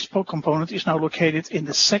text component is now located in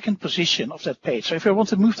the second position of that page. So if I want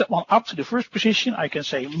to move that one up to the first position, I can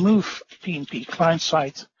say move PnP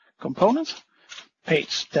client-side component,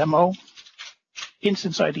 page demo,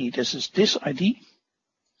 instance ID, this is this ID.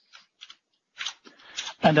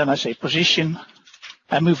 And then I say position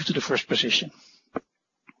and move it to the first position.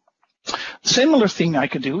 Similar thing I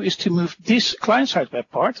can do is to move this client-side web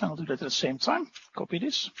part, and I'll do that at the same time. Copy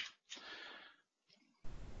this.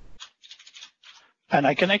 And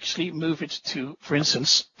I can actually move it to, for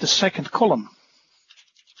instance, the second column.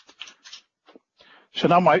 So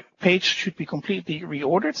now my page should be completely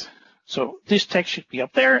reordered. So this text should be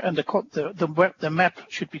up there, and the map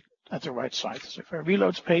should be at the right side. So if I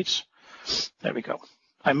reload the page, there we go.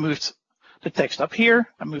 I moved the text up here,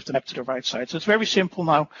 I move the map to the right side. So it's very simple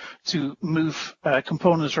now to move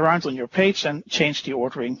components around on your page and change the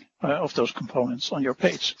ordering of those components on your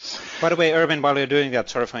page. By the way, Erwin, while you're doing that,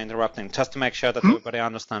 sorry for interrupting, just to make sure that everybody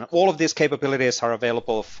understands, all of these capabilities are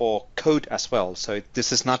available for code as well. So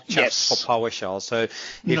this is not just for PowerShell. So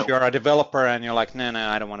if you're a developer and you're like, no,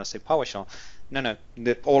 I don't want to say PowerShell, no,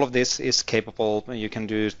 all of this is capable. You can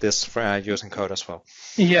do this for, using code as well.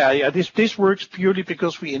 Yeah. This works purely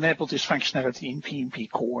because we enabled this functionality in PnP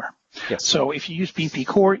Core. Yes. So if you use PnP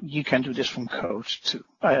Core, you can do this from code too.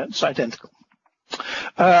 It's identical.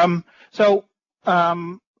 Sometimes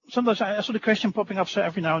I saw the question popping up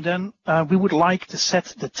every now and then. We would like to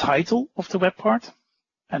set the title of the web part.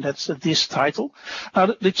 And that's this title.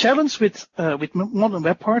 The challenge with modern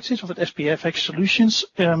web parts is, with SPFX solutions,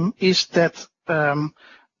 is that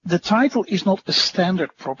the title is not a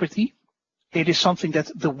standard property. It is something that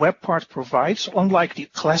the web part provides. Unlike the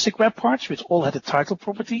classic web parts, which all had a title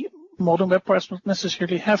property, modern web parts don't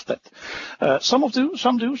necessarily have that. Some do,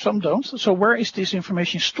 some don't. So where is this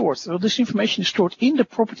information stored? Well, this information is stored in the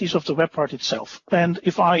properties of the web part itself. And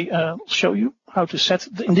if I show you how to set,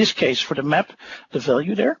 in this case for the map, the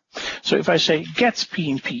value there. So if I say get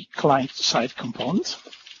PnP client-side component,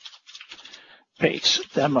 page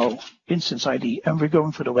demo instance ID, and we're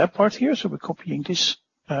going for the web part here. So we're copying this.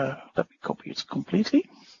 Let me copy it completely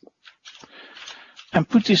and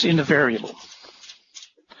put this in the variable.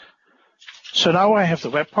 So now I have the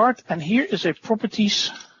web part, and here is a properties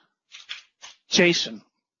JSON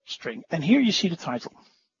string. And here you see the title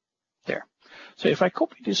there. So if I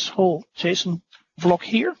copy this whole JSON block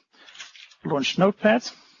here, launch Notepad,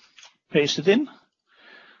 paste it in,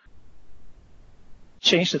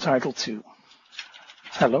 change the title to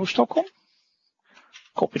Hello Stockholm,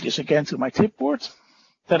 copy this again to my clipboard,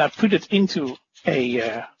 then I put it into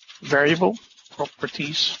a variable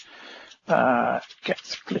properties,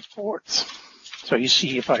 get clipboard. So you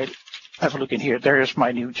see, if I have a look in here, there is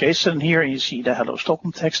my new JSON here, and you see the Hello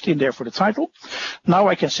Stockholm text in there for the title. Now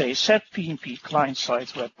I can say set PnP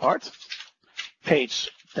client-side web part, page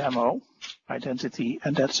demo identity,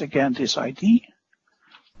 and that's again this ID.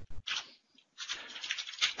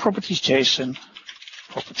 Properties JSON,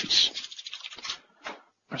 properties.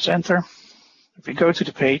 Press enter. If we go to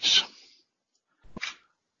the page,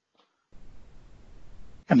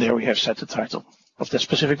 and there we have set the title of that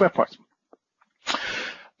specific web part.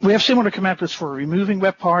 We have similar command lists for removing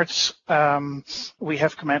web parts. We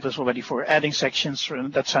have command lists already for adding sections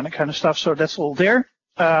and that kind of stuff, so that's all there.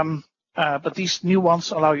 But these new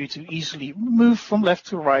ones allow you to easily move from left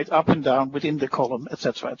to right, up and down within the column,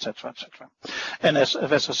 etc., etc., etc. And as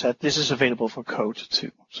I said, this is available for code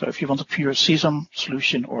too. So if you want a pure CSOM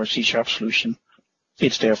solution or a C# solution,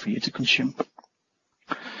 it's there for you to consume.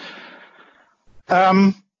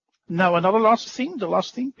 Now another the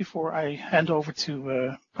last thing before I hand over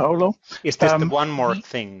to Paolo. Is this the one more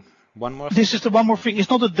thing? This is the one more thing. It's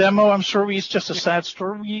not a demo, I'm sorry, it's just a sad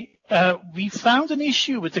story. We found an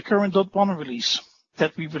issue with the current .1 release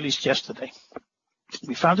that we released yesterday.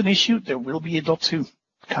 We found an issue, there will be a .2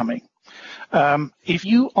 coming. If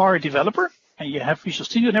you are a developer and you have Visual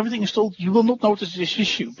Studio and everything installed, you will not notice this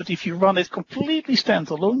issue. But if you run it completely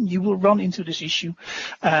standalone, you will run into this issue.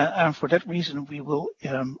 And for that reason, we will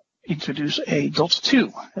introduce a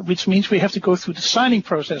 .2, which means we have to go through the signing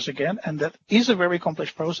process again, and that is a very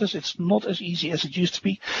complex process. It's not as easy as it used to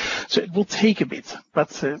be, so it will take a bit, but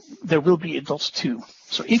there will be a .2.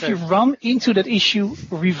 So if you run into that issue,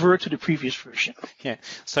 revert to the previous version. Yeah.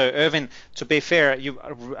 So Irvin, to be fair, you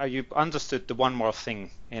understood the one more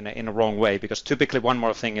thing in a wrong way, because typically one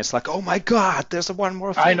more thing is like, oh my God, there's a one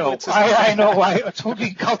more thing. I know. I know. I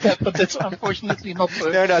totally got that, but that's unfortunately not.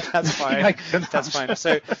 No, that's fine. That's fine.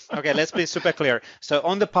 So okay, let's be super clear. So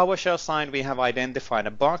on the PowerShell side, we have identified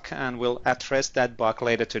a bug, and we'll address that bug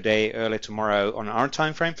later today, early tomorrow on our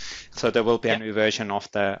time frame. So there will be a new version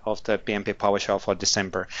of the PnP PowerShell for December.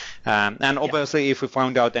 And obviously, if we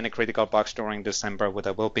found out any critical bugs during December,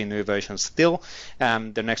 there will be new versions still.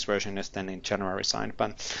 The next version is then in January signed.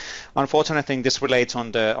 But unfortunately, I think this relates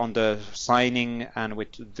on the signing and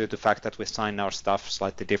with the fact that we sign our stuff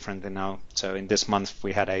slightly differently now. So in this month,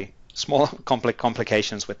 we had a small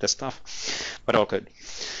complications with this stuff, but all good.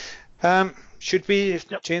 Should we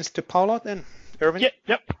change to Paolo then, Irvin?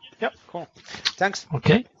 Yep. Cool. Thanks.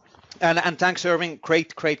 Okay. And thanks, Irving.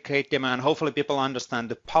 Great demo. And hopefully people understand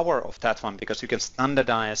the power of that one, because you can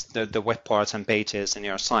standardize the web parts and pages in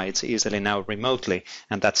your sites easily now remotely.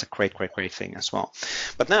 And that's a great thing as well.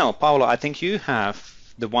 But now, Paolo, I think you have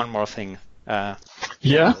the one more thing.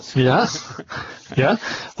 Yeah,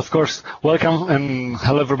 of course. Welcome and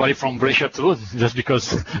hello everybody from Brescia too, just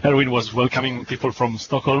because Erwin was welcoming people from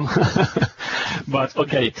Stockholm. But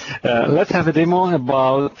okay, let's have a demo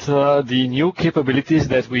about the new capabilities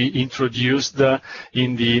that we introduced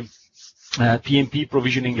in the PnP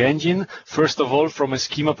provisioning engine, first of all from a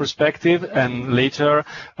schema perspective and later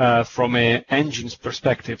from an engine's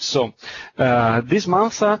perspective. So this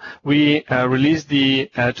month we released the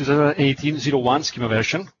 2018-01 schema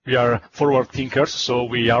version. We are forward thinkers, so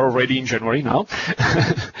we are already in January now.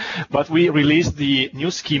 But we released the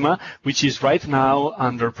new schema, which is right now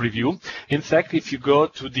under preview. In fact, if you go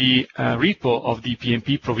to the repo of the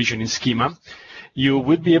PnP provisioning schema, you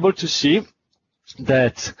will be able to see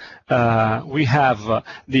that we have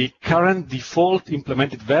the current default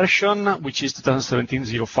implemented version, which is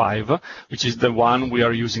 2017-05, which is the one we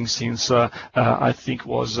are using since I think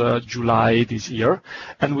was July this year.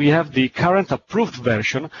 And we have the current approved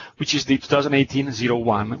version, which is the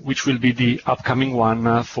 2018-01, which will be the upcoming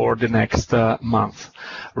one for the next month.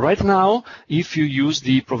 Right now, if you use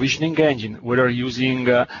the provisioning engine, whether using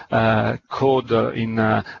code in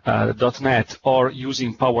 .NET or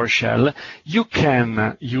using PowerShell, you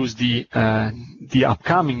can use the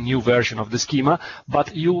upcoming new version of the schema,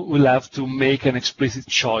 but you will have to make an explicit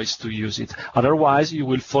choice to use it. Otherwise, you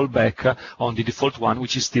will fall back on the default one,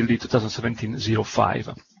 which is still the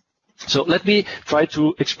 2017-05. So let me try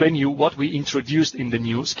to explain you what we introduced in the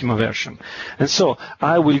new schema version. And so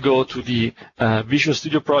I will go to the Visual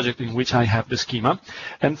Studio project in which I have the schema.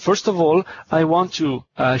 And first of all, I want to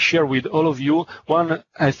share with all of you one,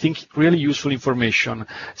 I think, really useful information.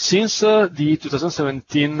 Since the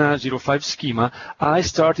 2017-05 schema, I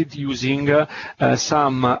started using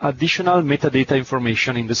some additional metadata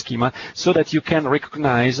information in the schema so that you can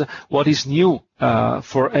recognize what is new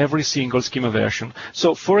for every single schema version.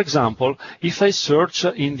 So, for example, if I search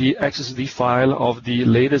in the XSD file of the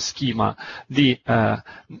latest schema, the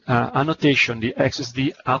annotation, the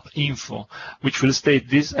XSD app info, which will state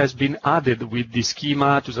this has been added with the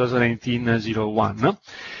schema 2019-01,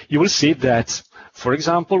 you will see that, for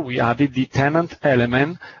example, we added the tenant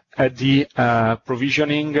element at the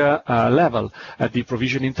provisioning level, at the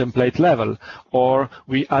provisioning template level, or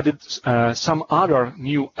we added some other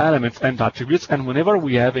new elements and attributes, and whenever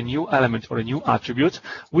we have a new element or a new attribute,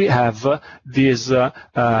 we have this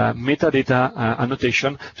metadata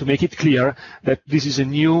annotation to make it clear that this is a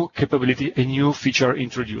new capability, a new feature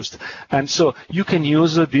introduced. And so you can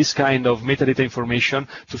use this kind of metadata information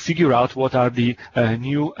to figure out what are the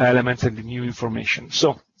new elements and the new information.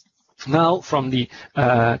 So now, from the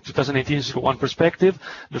 2018-01 perspective,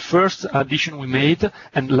 the first addition we made,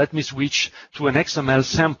 and let me switch to an XML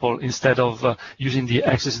sample instead of using the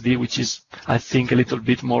XSD, which is, I think, a little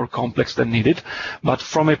bit more complex than needed. But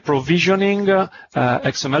from a provisioning,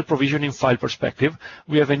 XML provisioning file perspective,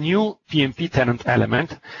 we have a new PnP tenant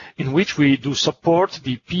element in which we do support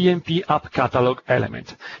the PnP app catalog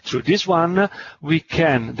element. Through this one, we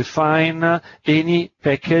can define any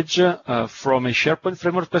package from a SharePoint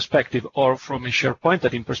framework perspective or from a SharePoint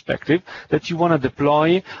admin perspective that you want to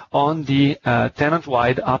deploy on the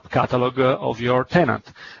tenant-wide app catalog of your tenant.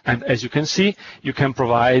 And as you can see, you can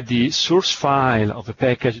provide the source file of a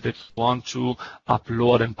package that you want to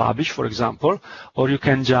upload and publish, for example, or you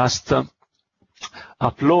can just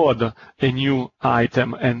upload a new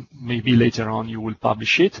item and maybe later on you will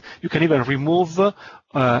publish it. You can even remove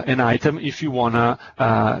an item if you want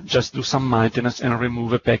to just do some maintenance and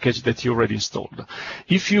remove a package that you already installed.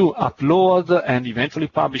 If you upload and eventually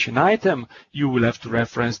publish an item, you will have to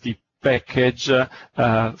reference the package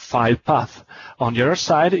file path. On the other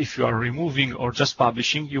side, if you are removing or just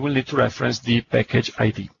publishing, you will need to reference the package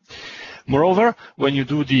ID. Moreover, when you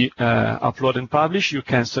do the upload and publish, you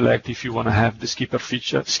can select if you want to have the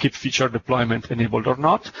skip feature deployment enabled or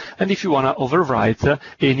not, and if you want to overwrite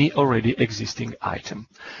any already existing item.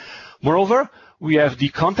 Moreover, we have the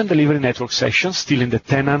content delivery network session still in the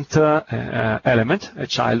tenant element, a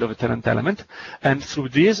child of a tenant element, and through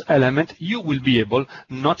this element you will be able,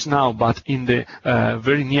 not now but in the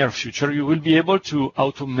very near future, you will be able to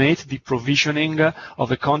automate the provisioning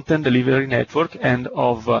of a content delivery network and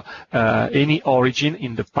of any origin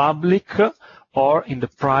in the public or in the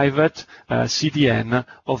private CDN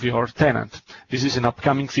of your tenant. This is an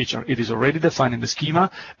upcoming feature. It is already defined in the schema,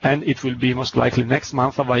 and it will be most likely next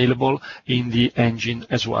month available in the engine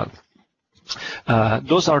as well.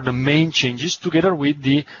 Those are the main changes together with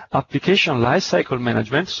the application lifecycle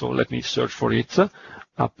management. So let me search for it.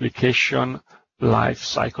 Application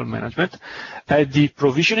lifecycle management. At the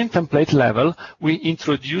provisioning template level, we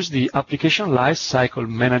introduce the application lifecycle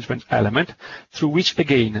management element, through which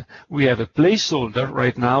again we have a placeholder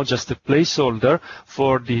right now, just a placeholder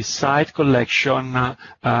for the site collection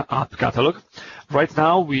app catalog. Right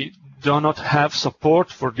now we do not have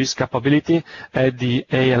support for this capability at the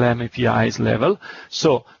ALM APIs level.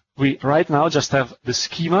 So we right now just have the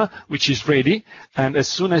schema, which is ready, and as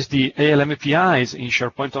soon as the ALM APIs in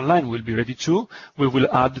SharePoint Online will be ready too, we will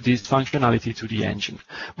add this functionality to the engine.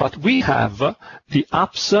 But we have the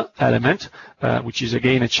apps element, which is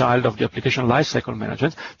again a child of the application lifecycle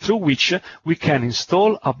management, through which we can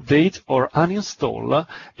install, update, or uninstall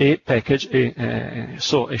a package,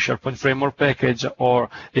 so a SharePoint framework package or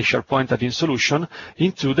a SharePoint add-in solution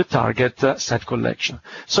into the target set collection.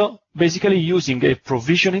 So basically, using a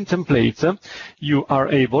provisioning template, you are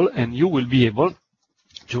able and you will be able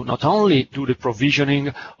to not only do the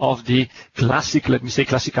provisioning of the classic, let me say,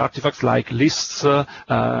 classic artifacts like lists,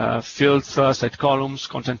 fields, set columns,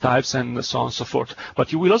 content types, and so on and so forth,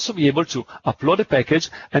 but you will also be able to upload a package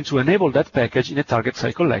and to enable that package in a target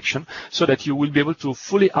site collection so that you will be able to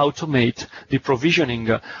fully automate the provisioning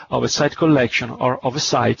of a site collection or of a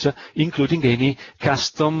site, including any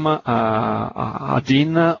custom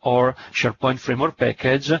add-in or SharePoint framework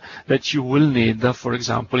package that you will need, for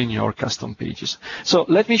example, in your custom pages. So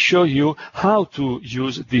let me show you how to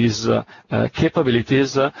use these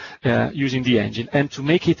capabilities using the engine. And to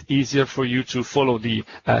make it easier for you to follow the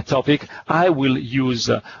topic, I will use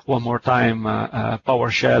one more time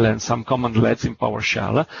PowerShell and some commandlets in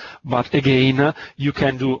PowerShell. But again, you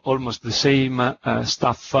can do almost the same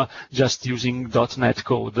stuff just using .NET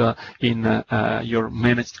code in your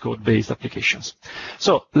managed code-based applications.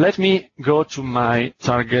 So let me go to my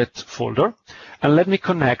target folder. and let me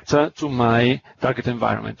connect to my target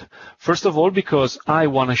environment. First of all, because I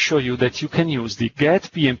want to show you that you can use the get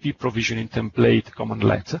PnP provisioning template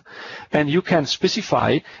commandlet, and you can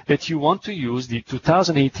specify that you want to use the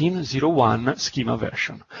 2018-01 schema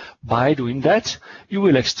version. By doing that, you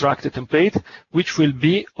will extract a template which will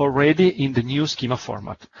be already in the new schema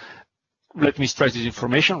format. Let me stress this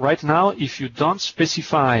information. Right now, if you don't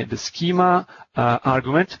specify the schema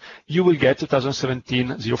argument, you will get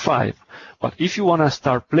 2017-05. But if you want to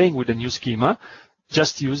start playing with the new schema,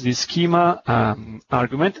 just use this schema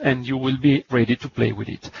argument and you will be ready to play with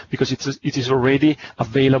it, because it is already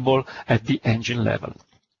available at the engine level.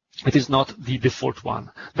 It is not the default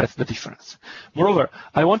one. That's the difference. Moreover,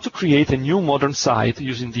 I want to create a new modern site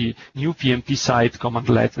using the new PnP site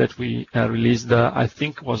commandlet that we released, I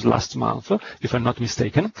think was last month, if I'm not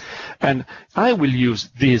mistaken. And I will use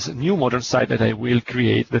this new modern site that I will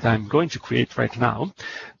create, that I'm going to create right now,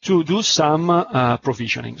 to do some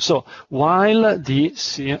provisioning. So while the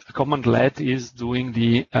commandlet is doing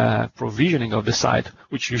the provisioning of the site,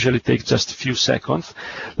 which usually takes just a few seconds,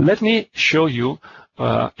 let me show you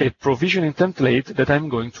a provisioning template that I'm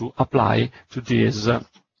going to apply to this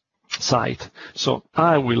site. So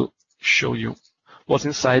I will show you what's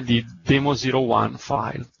inside the demo01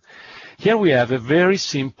 file. Here we have a very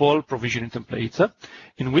simple provisioning template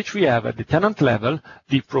in which we have at the tenant level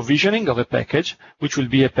the provisioning of a package, which will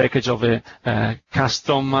be a package of a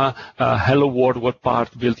custom Hello World web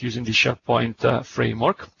part built using the SharePoint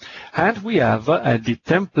framework. And we have at the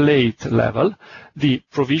template level the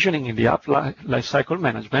provisioning in the app lifecycle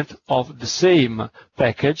management of the same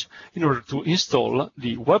package in order to install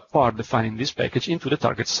the web part defining this package into the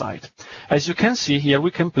target site. As you can see here,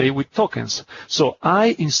 we can play with tokens. So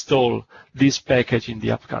I install this package in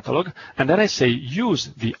the app catalog, and then I say use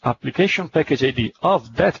the application package ID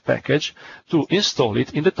of that package to install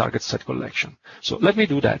it in the target site collection. So let me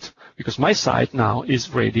do that, because my site now is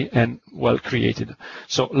ready and well created.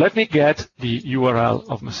 So let me get the URL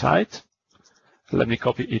of my site. Let me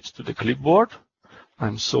copy it to the clipboard.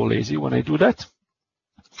 I'm so lazy when I do that.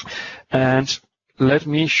 And let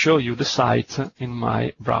me show you the site in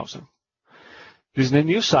my browser. This is the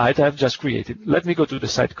new site I've just created. Let me go to the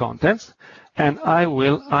site contents, and I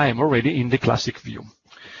am already in the classic view.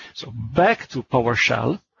 So back to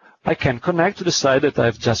PowerShell, I can connect to the site that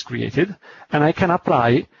I've just created, and I can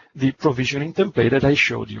apply the provisioning template that I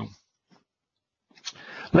showed you.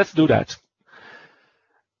 Let's do that.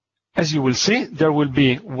 As you will see, there will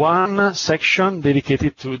be one section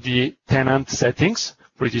dedicated to the tenant settings.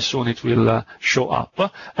 Pretty soon it will show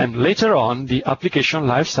up. And later on, the application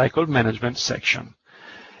lifecycle management section.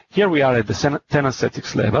 Here we are at the tenant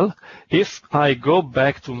settings level. If I go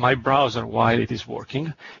back to my browser while it is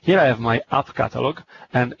working, here I have my app catalog.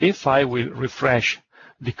 And if I will refresh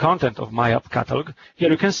the content of my app catalog,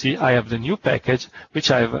 here you can see I have the new package,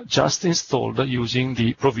 which I've just installed using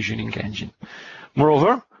the provisioning engine.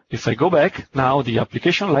 Moreover, if I go back, now the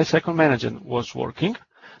application lifecycle management was working.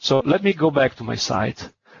 So let me go back to my site.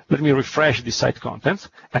 Let me refresh the site content.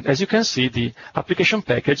 And as you can see, the application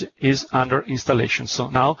package is under installation. So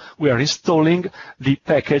now we are installing the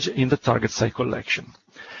package in the target site collection.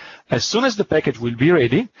 As soon as the package will be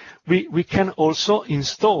ready, we can also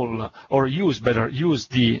install or use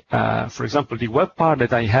the, for example, the web part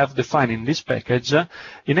that I have defined in this package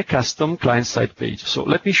in a custom client-side page. So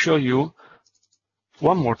let me show you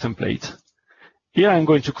one more template. Here I'm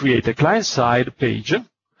going to create a client-side page,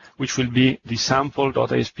 which will be the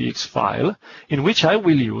sample.aspx file, in which I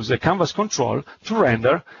will use a canvas control to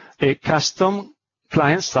render a custom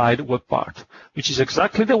client-side web part, which is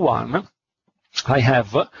exactly the one I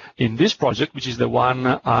have in this project, which is the one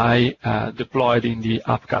I deployed in the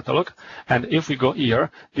app catalog. And if we go here,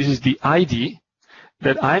 this is the ID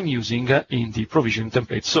that I'm using in the provision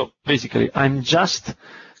template. So basically, I'm just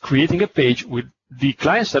creating a page with the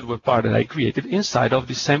client-side web part that I created inside of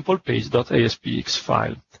the sample page.aspx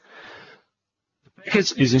file. The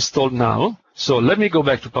package is installed now, so let me go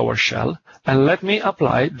back to PowerShell and let me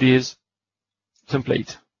apply this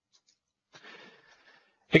template.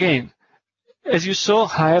 Again, as you saw,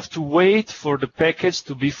 I have to wait for the package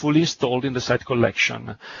to be fully installed in the site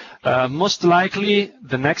collection. Most likely,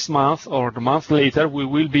 the next month or the month later, we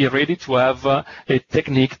will be ready to have a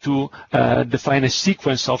technique to define a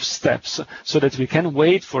sequence of steps so that we can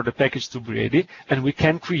wait for the package to be ready and we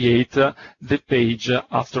can create the page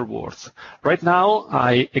afterwards. Right now,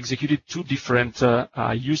 I executed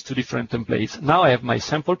I used two different templates. Now I have my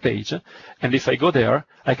sample page, and if I go there,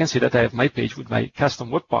 I can see that I have my page with my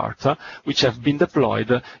custom web part, which have been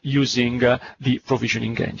deployed using the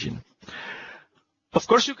provisioning engine. Of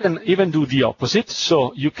course, you can even do the opposite.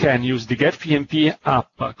 So you can use the get PnP app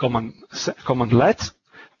commandlet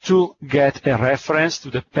to get a reference to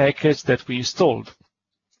the package that we installed.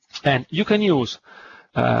 And you can use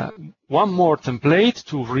one more template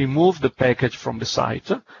to remove the package from the site.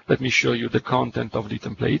 Let me show you the content of the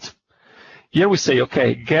template. Here we say,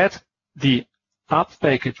 okay, get the app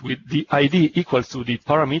package with the ID equal to the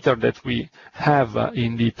parameter that we have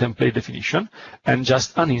in the template definition, and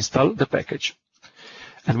just uninstall the package.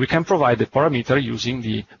 And we can provide the parameter using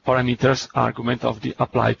the parameters argument of the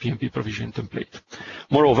apply PnP provision template.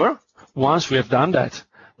 Moreover, once we have done that,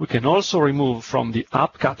 we can also remove from the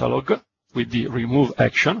app catalog with the remove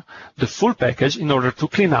action the full package in order to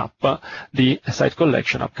clean up the site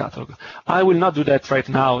collection app catalog. I will not do that right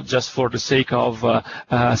now just for the sake of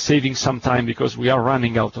saving some time because we are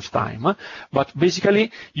running out of time. But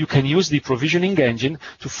basically, you can use the provisioning engine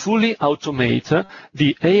to fully automate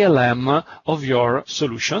the ALM of your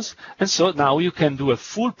solutions. And so now you can do a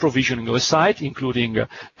full provisioning of a site, including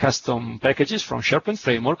custom packages from SharePoint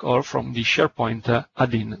Framework or from the SharePoint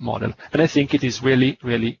add-in model. And I think it is really,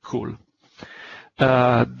 really cool.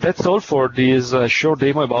 That's all for this short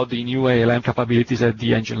demo about the new ALM capabilities at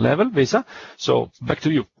the engine level, Vesa. So back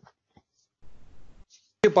to you.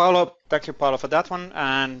 Thank you, Paolo. Thank you, Paolo, for that one.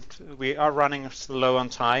 And we are running slow on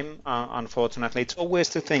time, unfortunately. It's always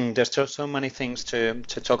the thing. There's just so many things to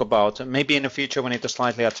talk about. Maybe in the future we need to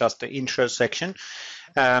slightly adjust the intro section,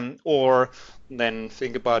 or then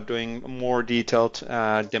think about doing more detailed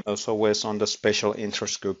demos always on the special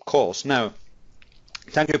interest group calls. Now,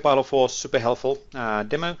 thank you, Paolo, for super helpful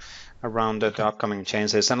demo around the upcoming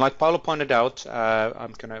changes. And like Paolo pointed out,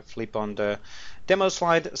 I'm going to flip on the demo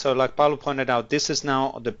slide. So like Paolo pointed out, this is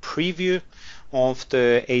now the preview of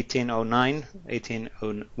the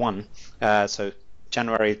 1801, so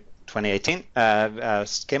January 2018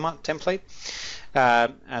 schema template.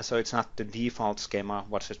 So it's not the default schema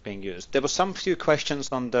what is being used. There were some few questions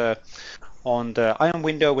on the Ion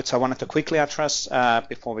window, which I wanted to quickly address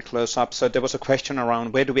before we close up. So there was a question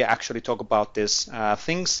around where do we actually talk about these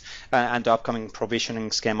things and the upcoming provisioning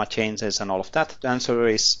schema changes and all of that. The answer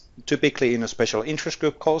is typically in a special interest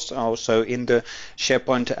group calls, also in the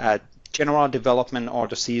SharePoint general development or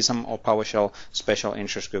the CSAM or PowerShell special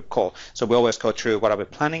interest group call. So we always go through what are we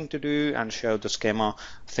planning to do and show the schema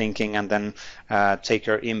thinking and then take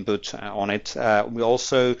your input on it. We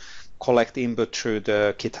also collect input through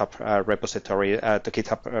the GitHub repository, the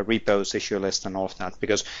GitHub repos, issue list, and all of that,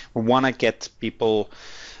 because we want to get people,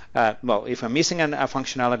 well, if we're missing a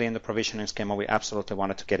functionality in the provisioning schema, we absolutely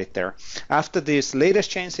wanted to get it there. After these latest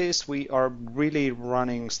changes, we are really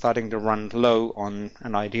starting to run low on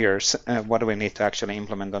ideas. What do we need to actually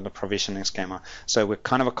implement on the provisioning schema? So we're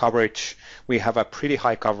kind of a coverage, we have a pretty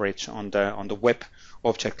high coverage on the web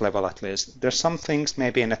object level at least. There's some things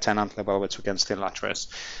maybe in the tenant level which we can still address,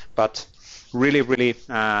 but really, really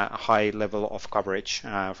high level of coverage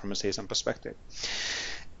from a CSAM perspective.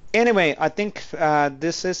 Anyway, I think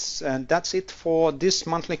that's it for this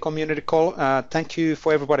monthly community call. Thank you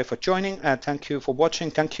for everybody for joining. Thank you for watching.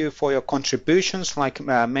 Thank you for your contributions. Like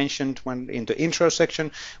mentioned when in the intro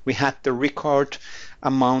section, we had the record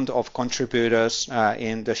amount of contributors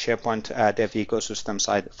in the SharePoint dev ecosystem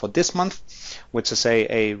side for this month, which is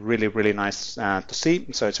a really, really nice to see.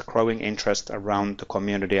 So it's a growing interest around the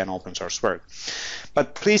community and open source work.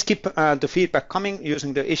 But please keep the feedback coming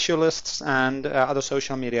using the issue lists and other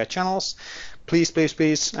social media channels. Please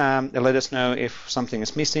let us know if something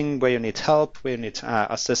is missing, where you need help, where you need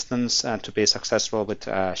assistance to be successful with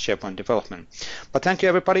SharePoint development. But thank you,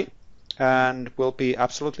 everybody. And we'll be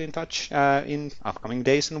absolutely in touch in upcoming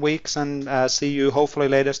days and weeks, and see you hopefully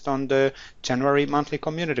latest on the January monthly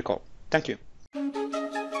community call. Thank you.